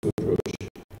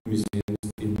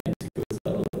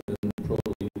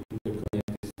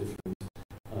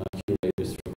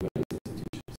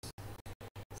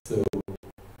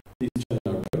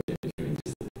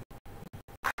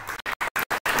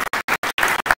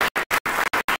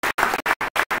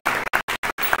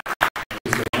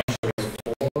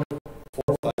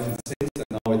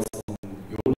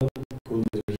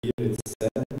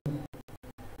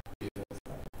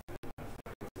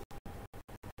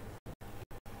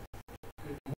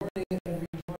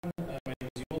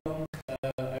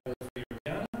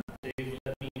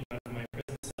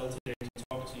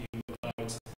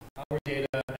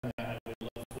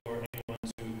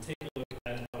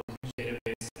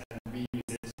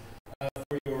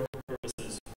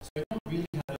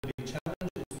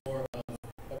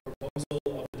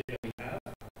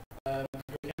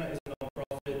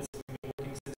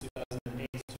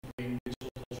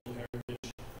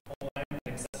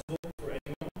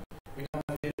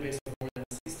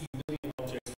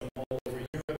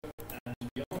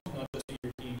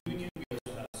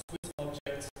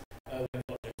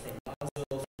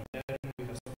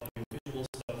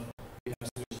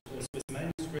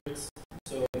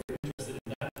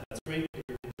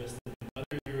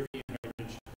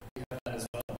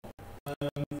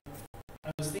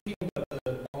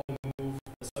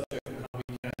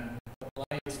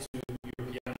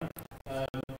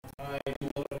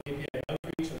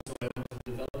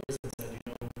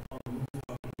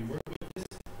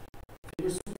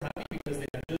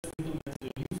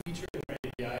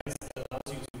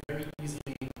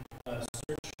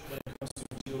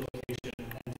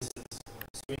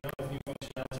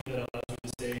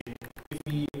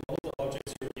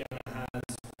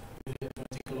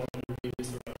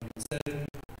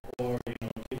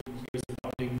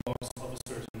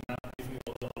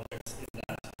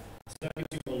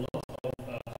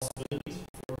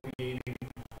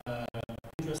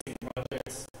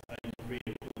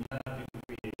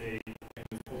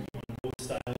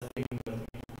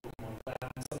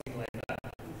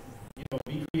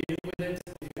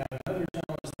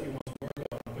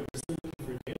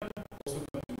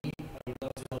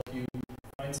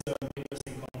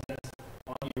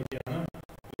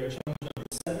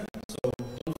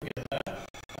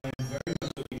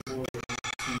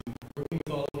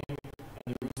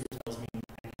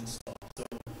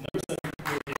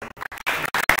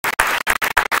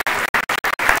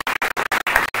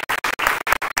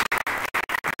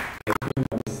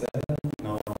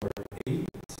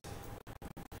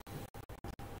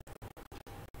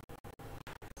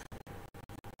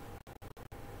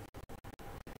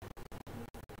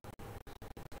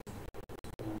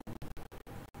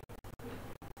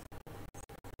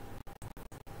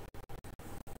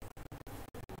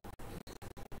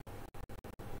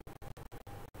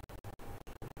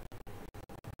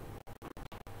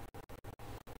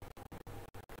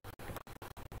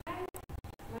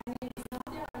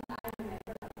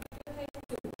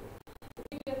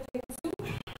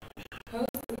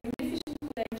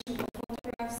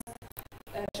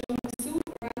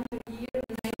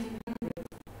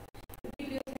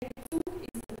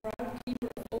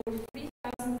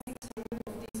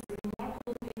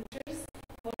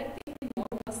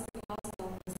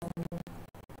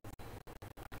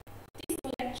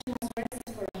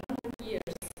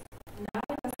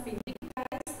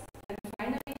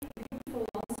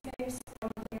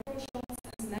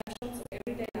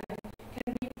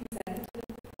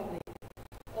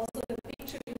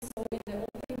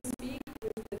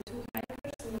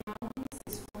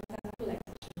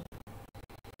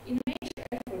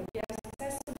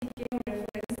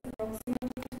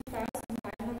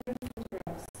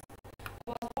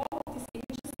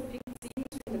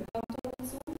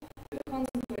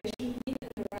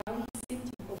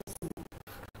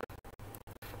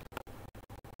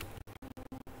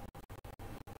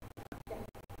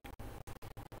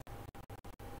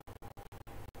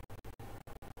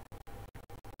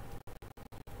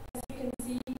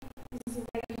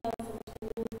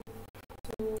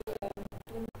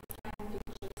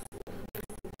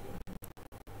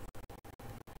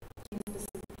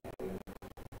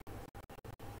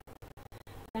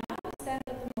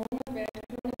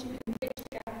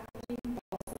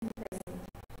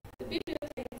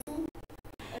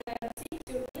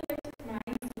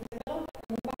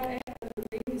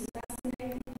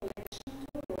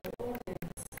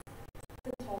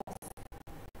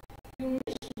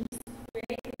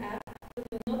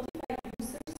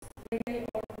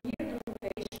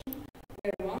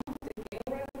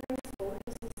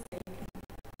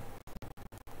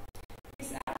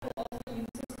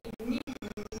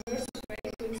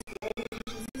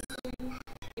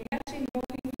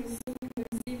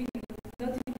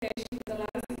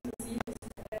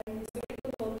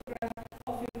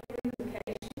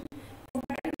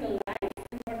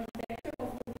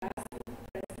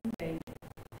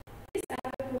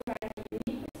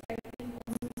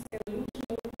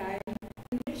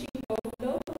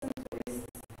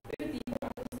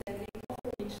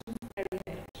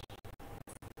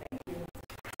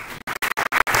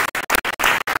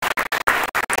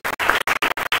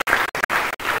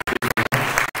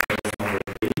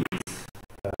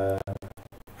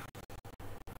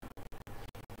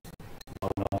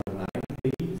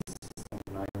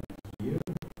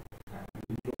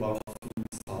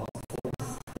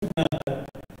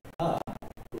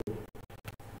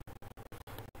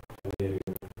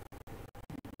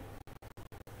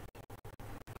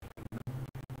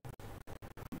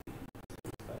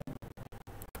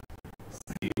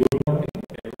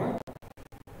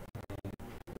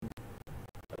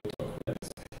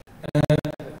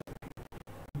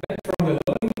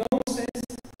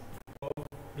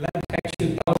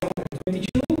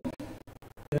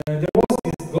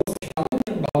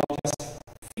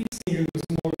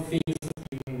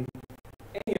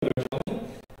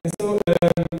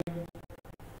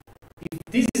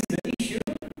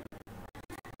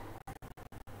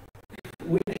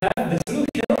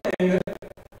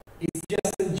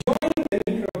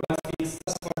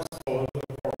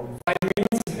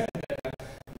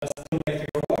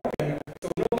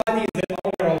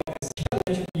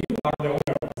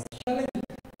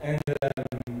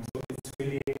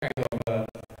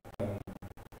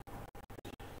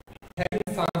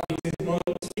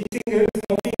 good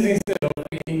coffee instead of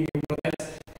making bread.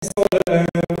 So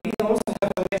we also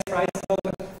have a nice price.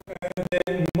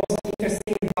 The most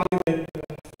interesting part that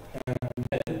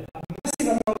a massive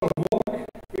amount of work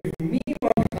with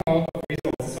minimal amount of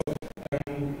results. So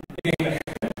again,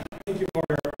 thank you for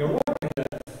your work, and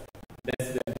that's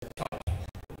the talk.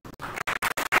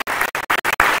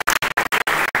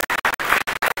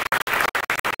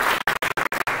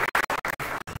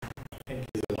 Thank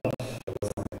you so much. That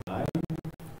was on time.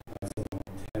 That's on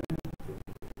 10.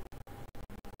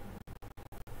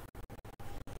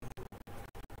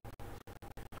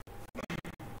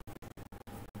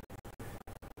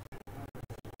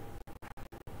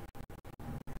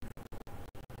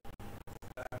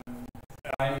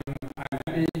 I'm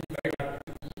very glad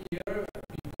to be here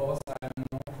because I'm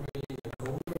not really a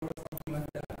coder or something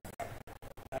like that.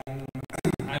 I'm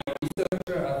a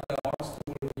researcher at the art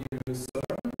school here in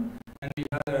Lucerne, and we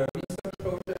had a research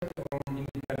project on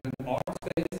independent art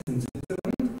spaces in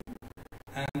Switzerland.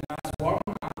 And as one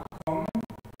outcome,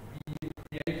 we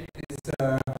created this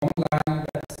online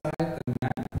website and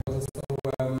map. So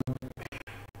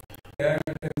there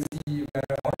you can see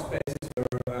where art spaces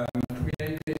were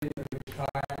created, at which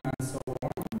time, and so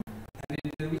on. And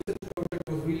the research project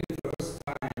was really the first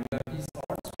time that these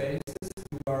art spaces,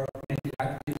 who are mainly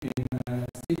active in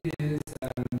cities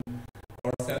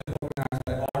or self-organized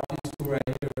by artists,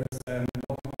 curators, and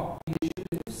open-up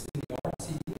initiatives in the art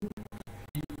scene,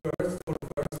 for the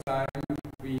first time,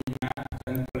 we mapped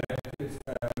and collected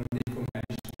the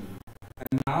information.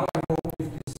 And now I hope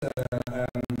with this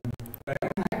GLAMhack,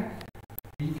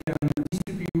 we can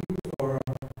distribute or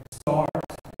start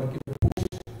or give a push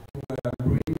to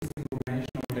bring this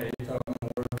information or data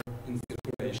more in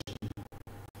circulation.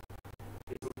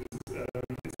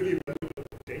 It's really a valuable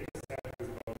data set with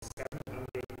about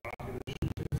 700 art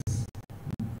initiatives.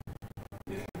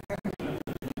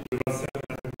 About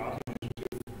 700 art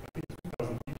initiatives, I think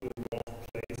 2,000 people involved,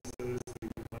 places, we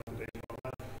can find the data on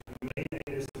that. And the main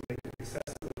aim is to make it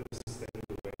accessible in a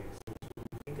sustainable way. So to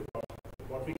think about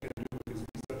what we can do with this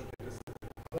research data set.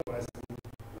 Otherwise, it would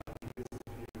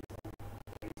disappear from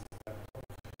place.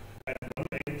 And one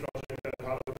main project that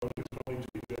Harvard is going to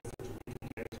invest into big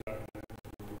data and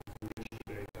to enrich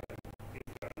the data. I think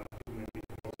maybe we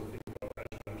can also think about that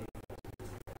challenge.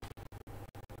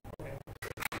 Okay.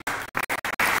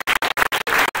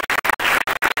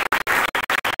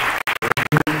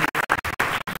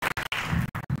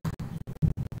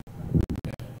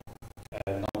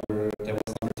 There was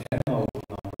number 10 or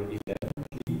number 11,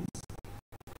 please.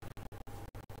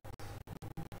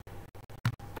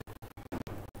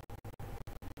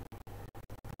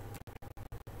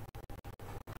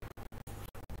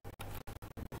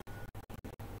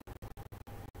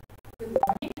 Good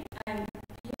morning. I'm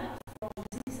Pia from the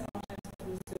City's Archives of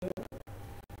Lucerne.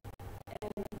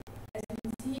 And as you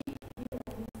can see here on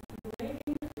the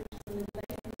engraving, which is in the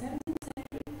late 17th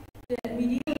century, the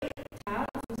medieval town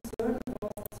of Lucerne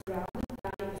was surrounded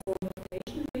by a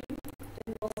fortification ring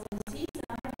that was on the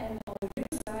seaside and on the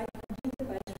riverside, completed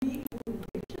by 3 wooden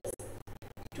bridges.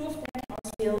 2 of them are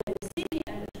still in the city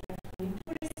and attract many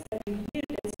tourists every year.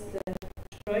 It's the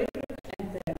Streubrück and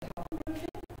the Hauptbrücke.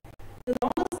 The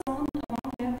longest one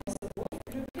among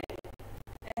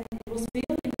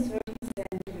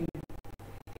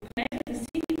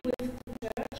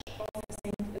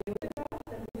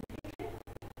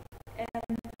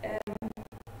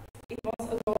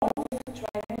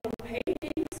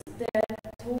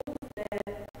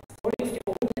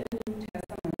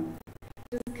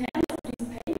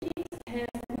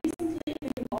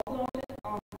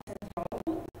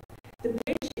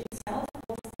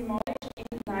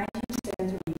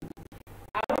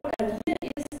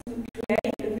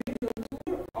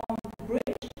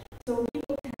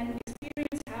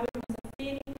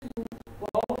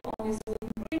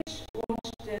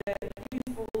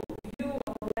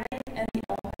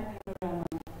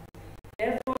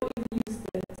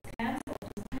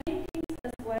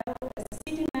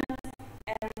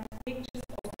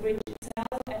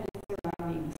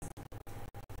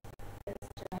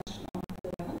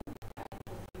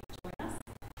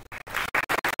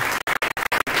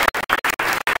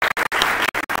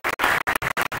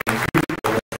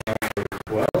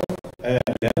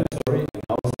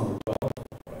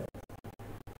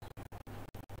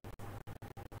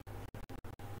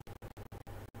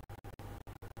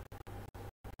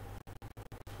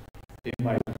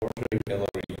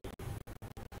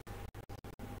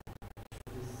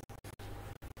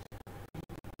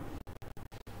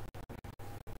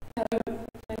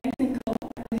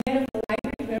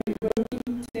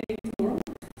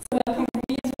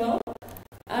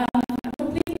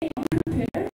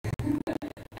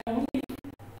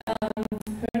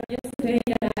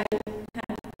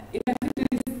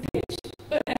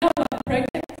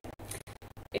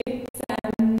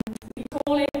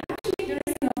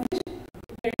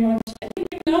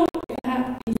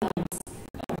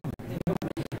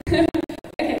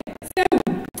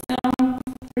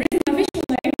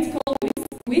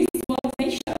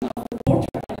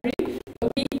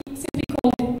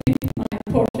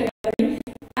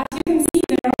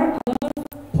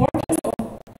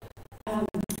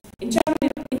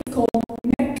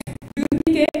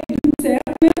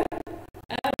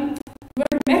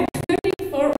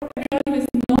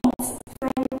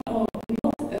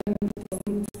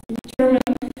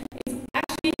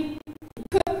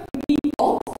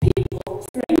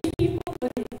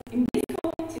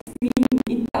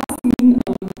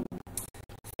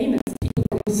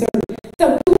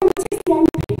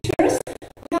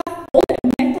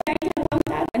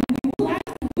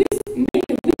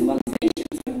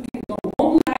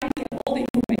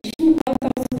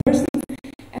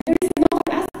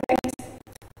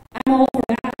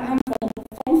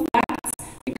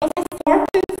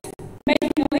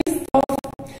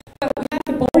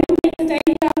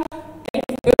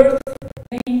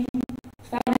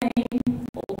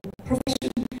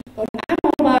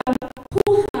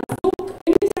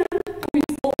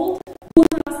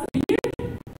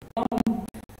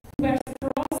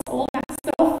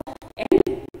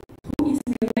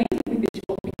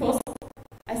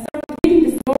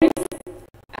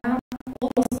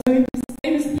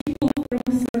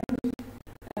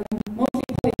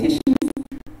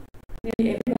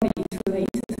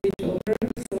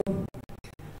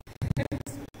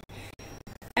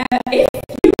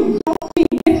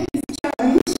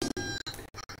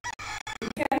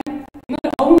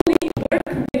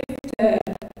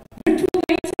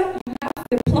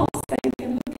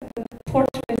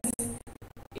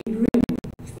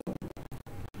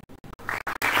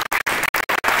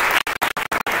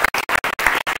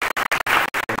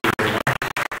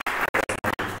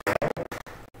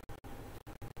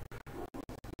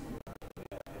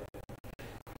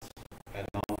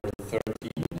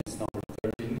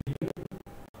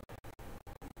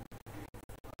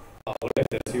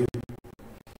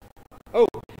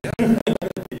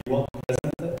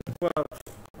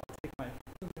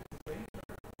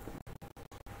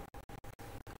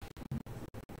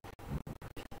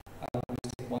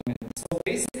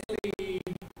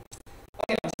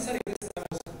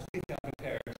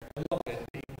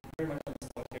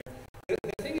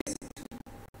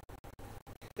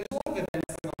of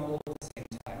events going on all at the same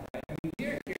time, right? I mean,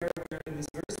 we're here, we're in this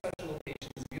very special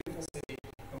location, this beautiful city,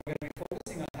 and we're going to be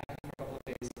focusing on hacking for a couple of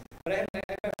days. But I have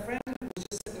a friend who was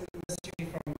just messaging me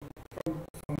from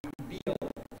Biel,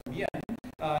 Vienna,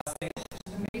 saying, oh,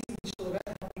 there's an amazing digital event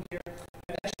happening here.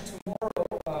 And actually tomorrow,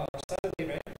 Saturday,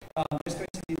 right, there's going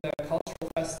to be the cultural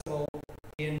festival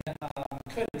in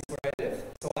Köln, where I live.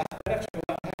 So right after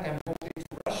the hack, I'm hoping to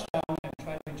rush down and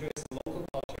try to enjoy some local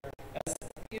culture. As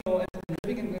you know, and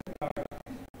living in a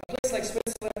place like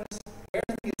Switzerland, where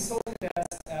everything is so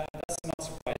condensed, that's not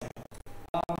surprising.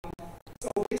 So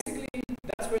basically,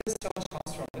 that's where this challenge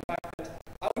comes from. The fact that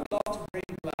I would love to bring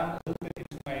GLAM a little bit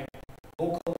into my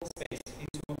local space,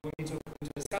 into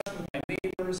discussion with my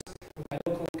neighbors, with my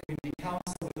local community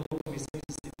council, with the local research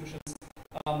institutions.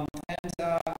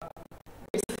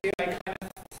 Basically, I kind of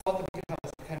thought that we could have a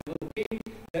kind of little game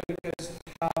that we could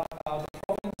have the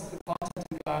provenance of the content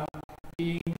in GLAM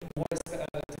being more clearly,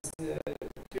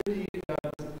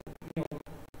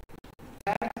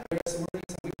 tagged. There's some working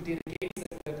some Wikipedia games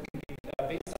that can be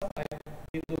based on. I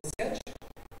did a little sketch.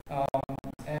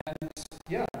 And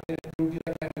yeah, it would be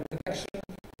like kind of a collection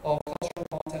of cultural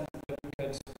content that we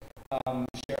could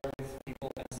share with people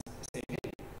and say, hey,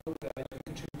 look, you can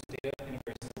contribute to data in a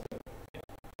very simple way. Yeah.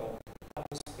 So that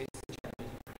was basically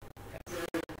challenging.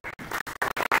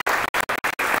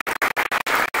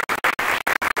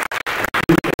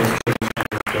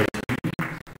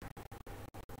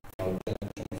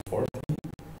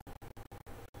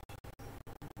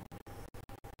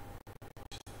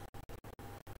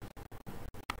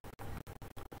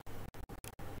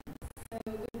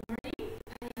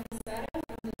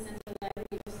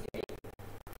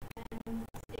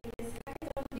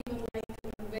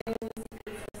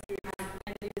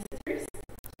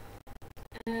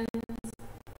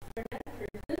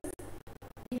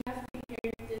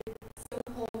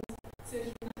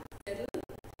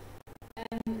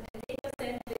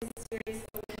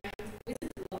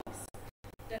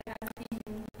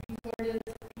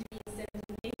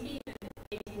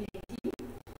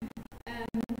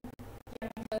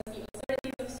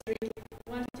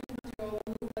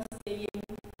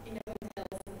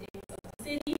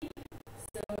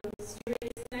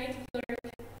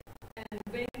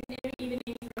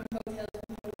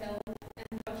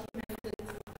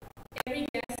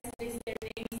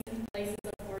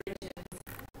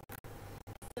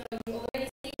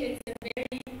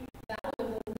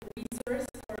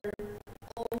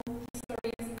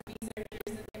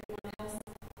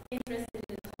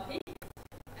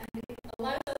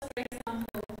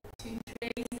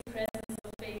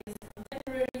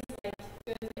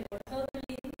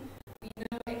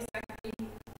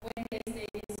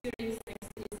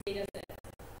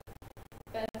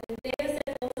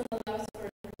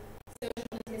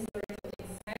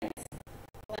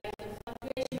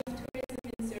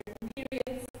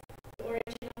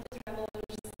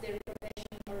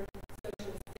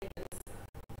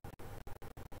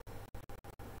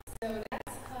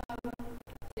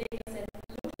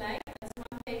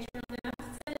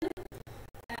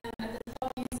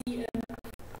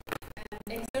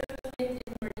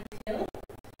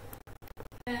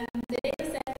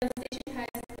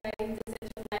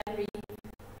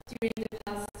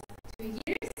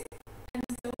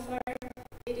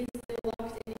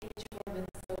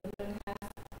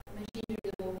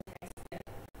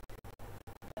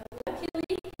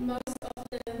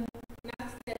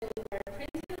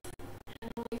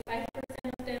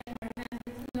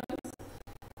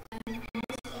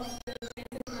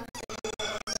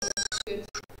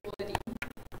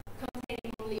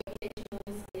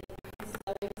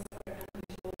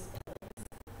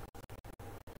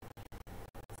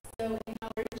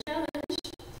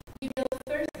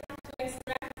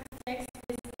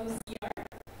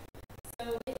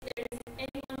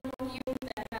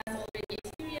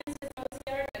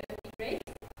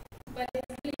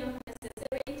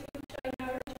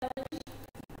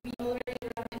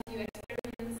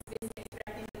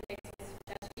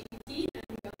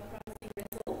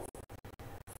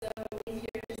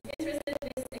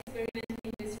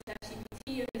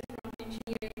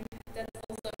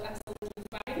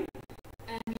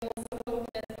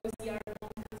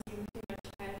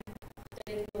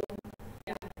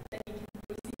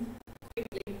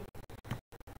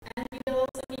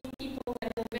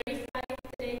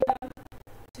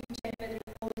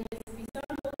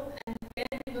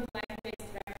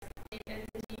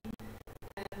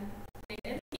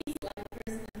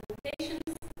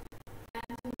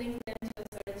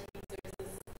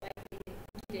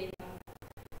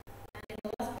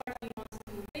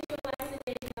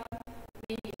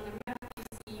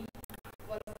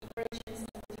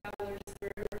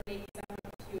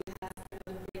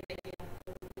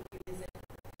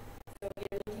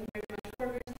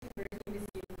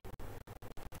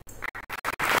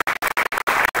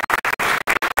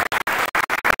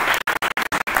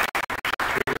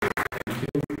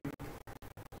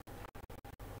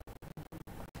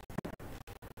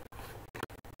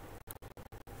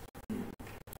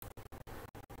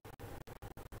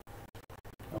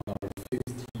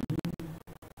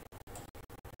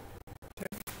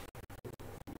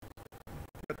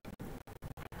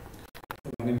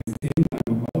 my name is Tim.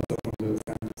 I'm also from the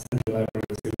Central Library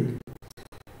of Zurich.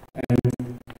 And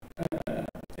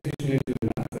additionally to the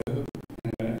master,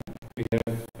 we have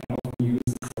an often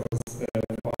used source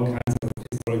for all kinds of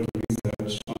historical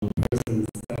research on persons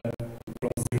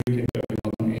from Zurich in the early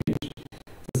modern age,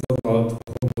 the so-called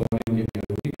Homo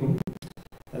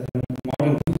more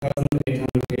than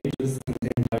 2,800 pages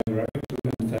contain biographical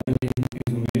and family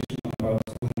information on about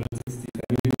 260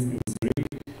 families in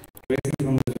Zurich, tracing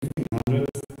from the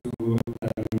 1500s to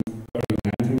early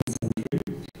 19th century.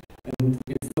 And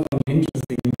it's not only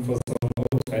interesting for some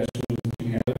old-fashioned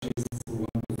genealogists who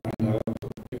want to find out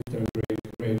if their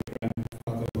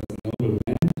great-great-grandfather was a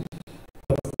nobleman,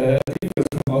 but differs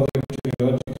from other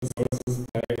genealogical sources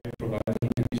by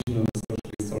providing additional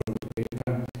social historical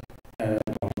data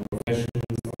on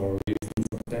professions or reasons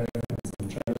of death and some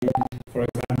traveling, for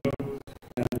example,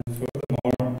 and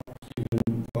furthermore,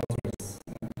 even authors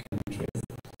can be traced.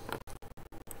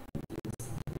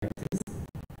 Like this.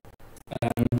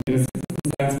 In a citizen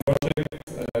science project,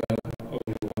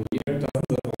 over 1 year,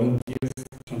 dozens of volunteers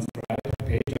transcribed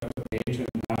page after page, and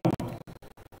now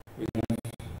we have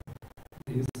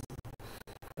these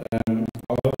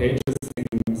all pages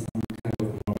in some kind of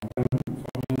markdown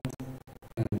format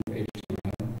and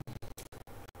HTML.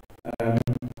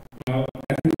 Now,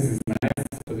 I think this is nice,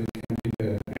 but it can be the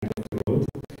end of the road.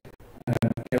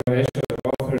 GLAMhack, the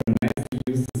author, nicely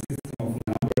used the system of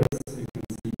numbers. You can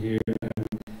see here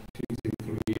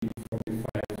 53,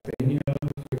 45 Daniel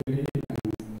quickly, and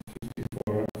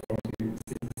 54,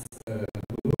 46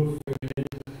 Ulf quickly.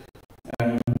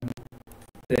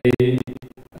 They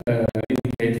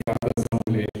indicate father-son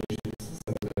relationships,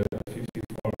 so the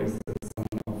 54 is the son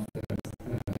of the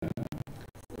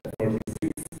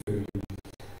 46 quickly.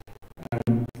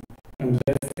 And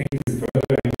let's take this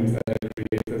further and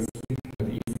create a slick but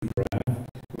easy graph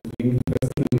with linked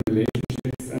personal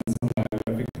relationships and some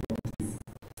biographic properties.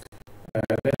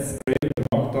 Let's create the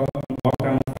markdown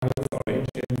files or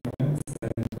HTML comments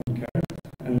don't care,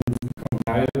 and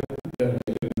compile the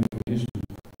available information.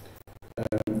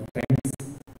 Thanks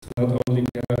to not only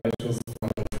GLAMhack's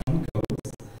fun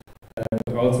codes,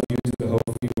 but also due to the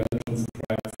hopefully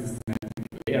well-transcribed systematic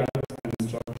layout and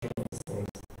structure of the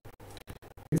source.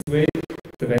 This way,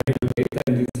 the valuable data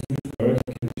in this huge work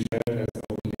can be shared as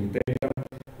open data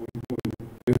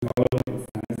with all its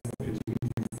nice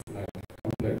opportunities like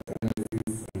complex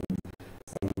analysis and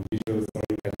some visual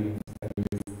storytelling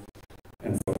families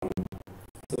and so on.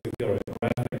 So if you're a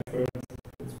graph expert,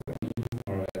 it's for me,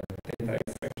 or a data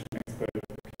extraction expert,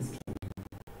 please join me.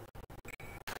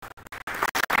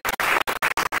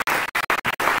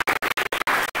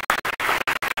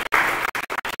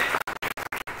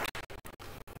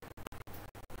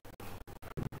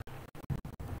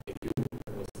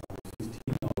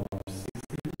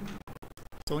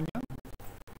 Sonia?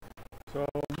 So,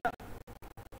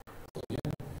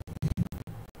 yeah.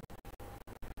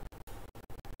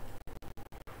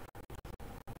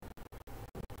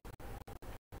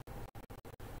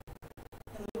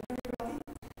 Hello everybody,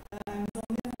 I'm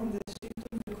Sonia from the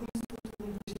Stiftung für Kunstkultur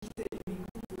und Geschichte in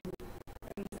Kultur,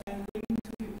 and I'm bringing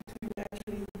to you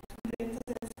actually two data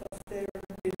sets, but they're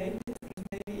related and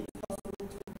maybe it's possible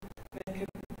to make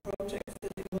a project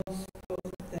that involves both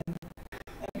of them.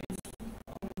 It's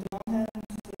on the one hand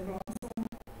the Karrssell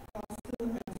Castle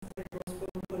and the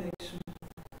Crossbow collection.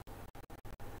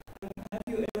 Have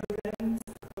you ever dreamt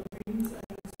or dreamed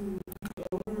to be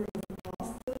owner of a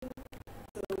castle?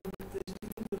 So the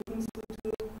Stiftung für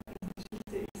Kunstkultur und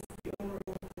Geschichte is the owner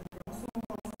of the Karrssell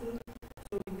Castle,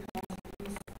 so we can't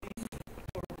use this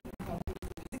or we can't use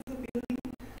the physical building,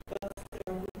 but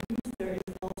there is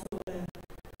also a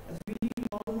 3D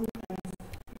model and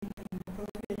we can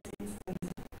appropriate this and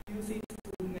use it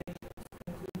to make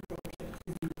a cool project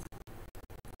with it.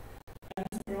 And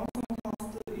the Karrssell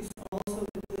Castle is also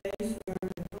the place where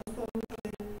the Crossbow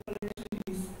collection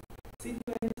is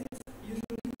situated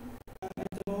usually. At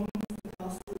the moment the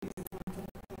castle is in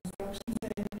construction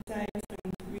site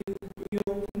and will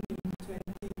reopen in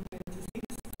 2026,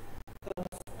 but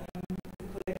the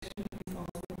collection is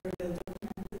also very well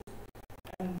documented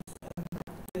and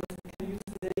that can use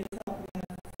the data. We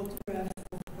have photographs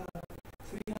of about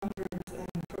 300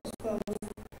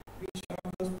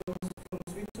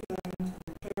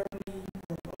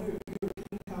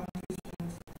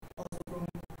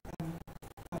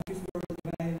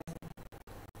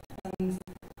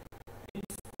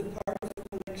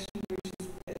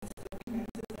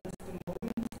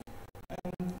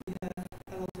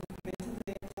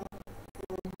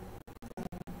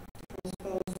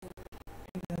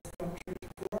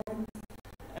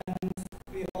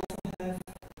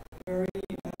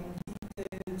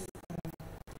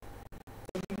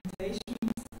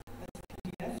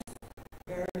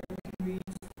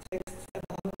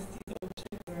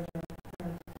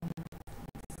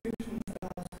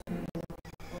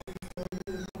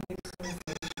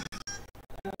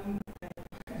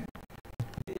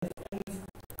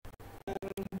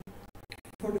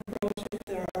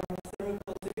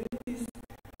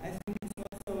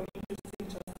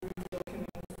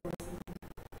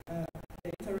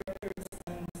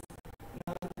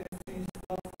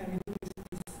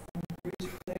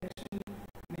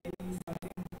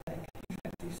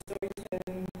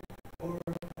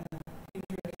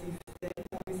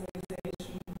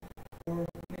 or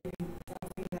maybe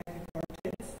something like a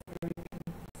quartet where you can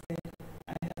say,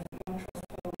 I have one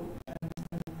crossbow and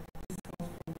this comes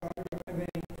from farther away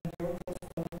than your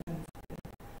crossbow, and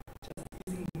just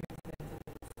easily manipulate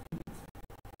at speed.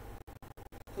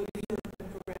 So if you're a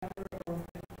programmer or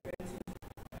a creative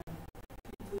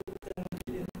people, then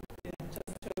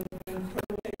just show them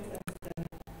projects and then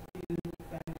you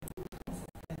find a good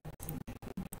concept and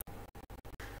solution.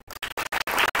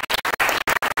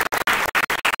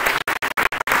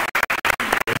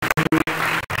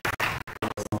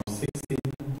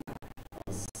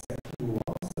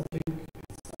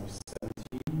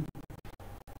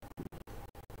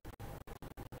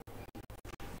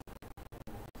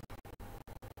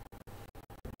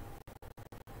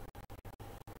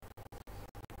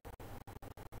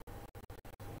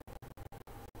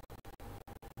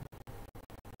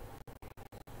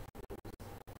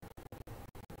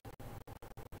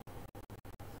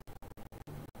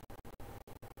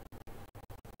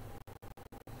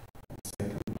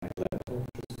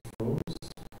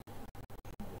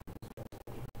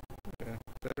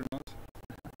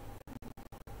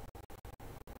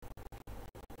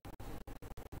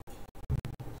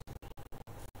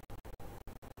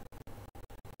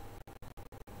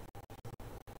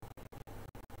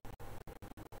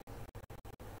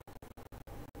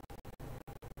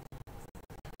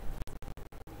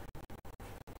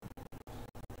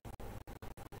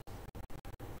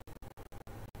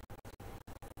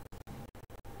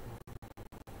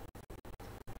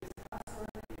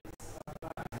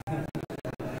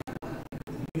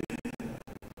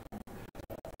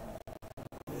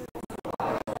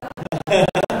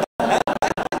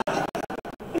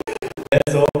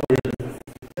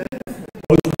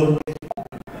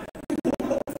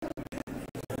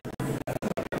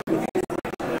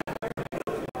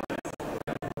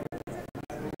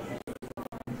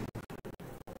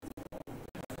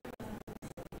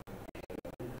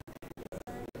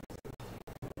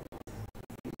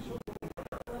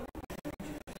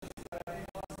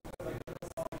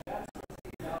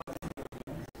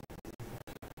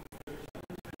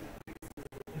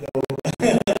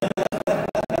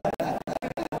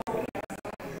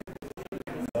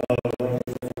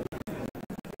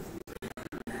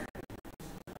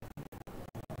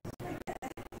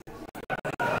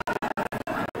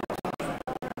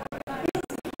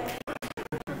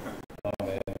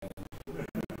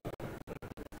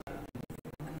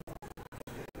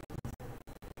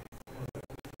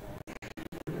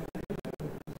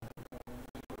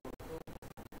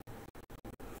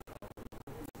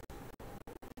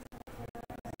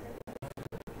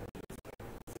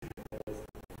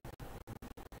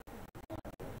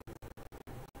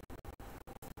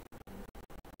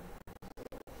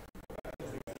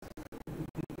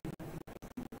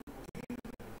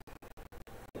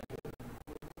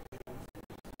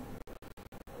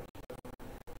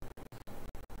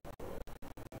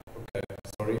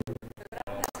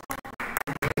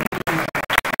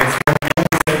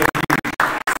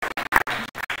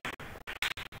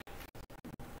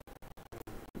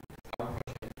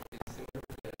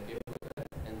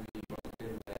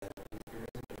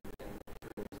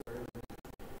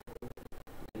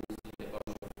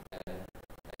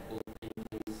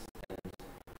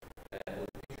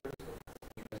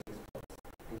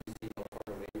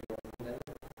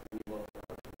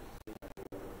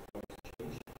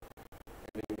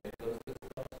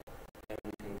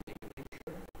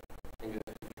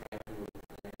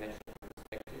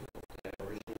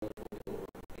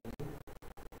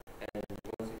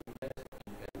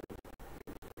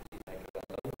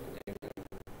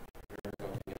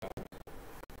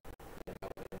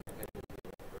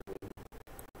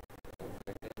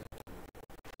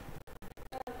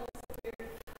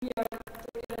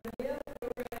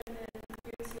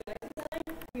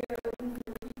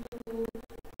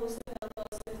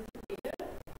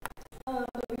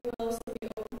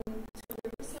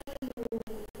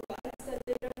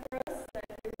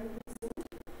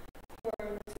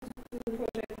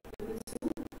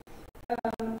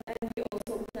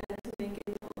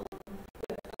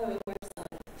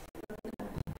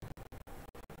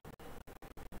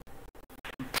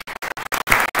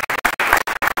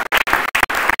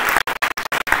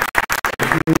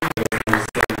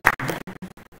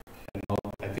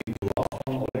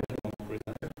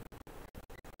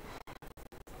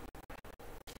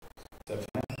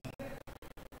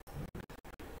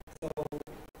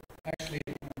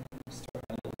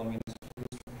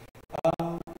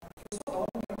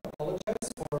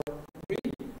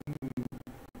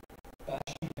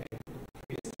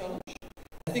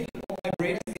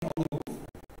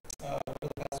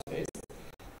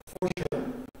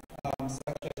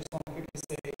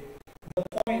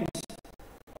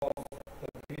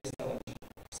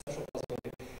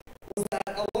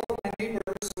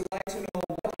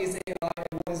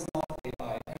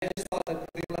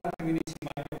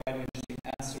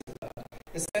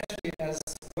 especially as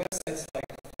websites like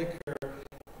Flickr,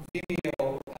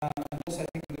 Vimeo, and also I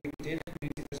think in the big data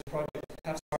community there's a project that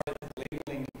have started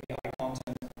labeling AI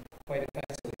content quite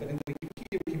effectively. But in the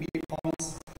Wikipedia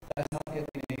Commons, that has not yet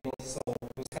been enabled, so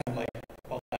it was kind of like,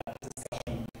 well, that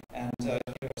discussion. And here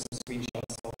are some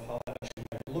screenshots of how that actually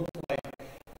might look like.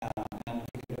 And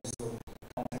we could also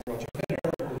contact Roger Finner,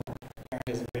 who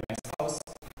apparently has a very nice house.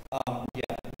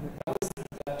 Yeah, that was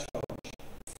that challenge.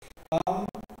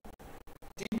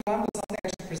 GLAM was something I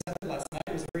actually presented last night.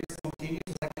 It was very spontaneous. It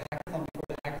was like the hackathon before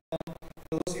the hackathon. For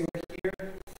those of you who are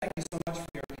here, thank you so much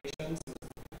for your patience. It was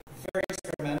very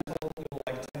experimental, little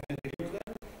like 10-minute video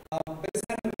clip. But it's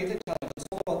kind of a data challenge. It's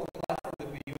all about the platform that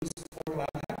we use for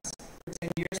GLAMhacks. For 10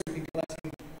 years, we've been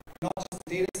collecting not just the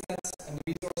data sets and the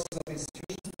resources of the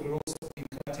institutions, but we've also been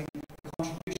collecting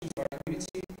contributions to our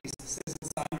community, these citizen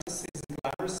scientists, citizen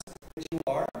GLAMers that you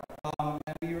are.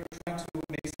 And we were trying to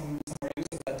make some more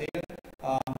use of that data.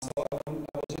 So I will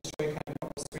just show you kind of a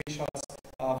couple of screenshots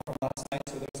from last night.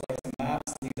 So there's like some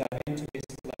maps and you dive into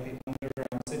basically like the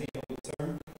underground city of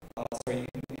Lucerne. Sorry,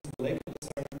 into the lake of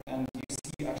Lucerne, and you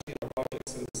see actually our project.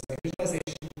 So it's a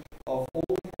visualization of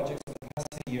all projects for the past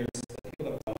 10 years that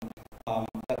people have done.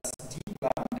 That's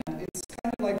GLAM, and it's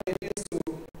kind of like the idea is to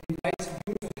invite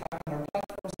you to hack on our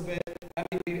platforms a bit, and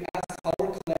maybe ask how we're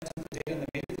collecting the data and the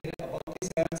metadata about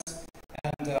these events,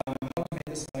 and how to make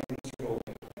this like really go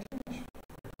away. Thank you very much.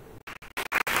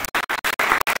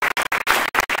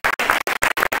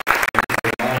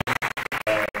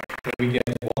 Can we get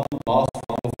one last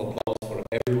round of applause for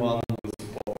everyone who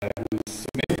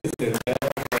submitted their best?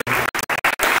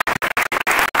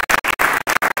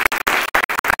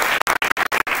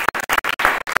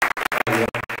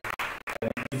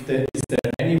 Is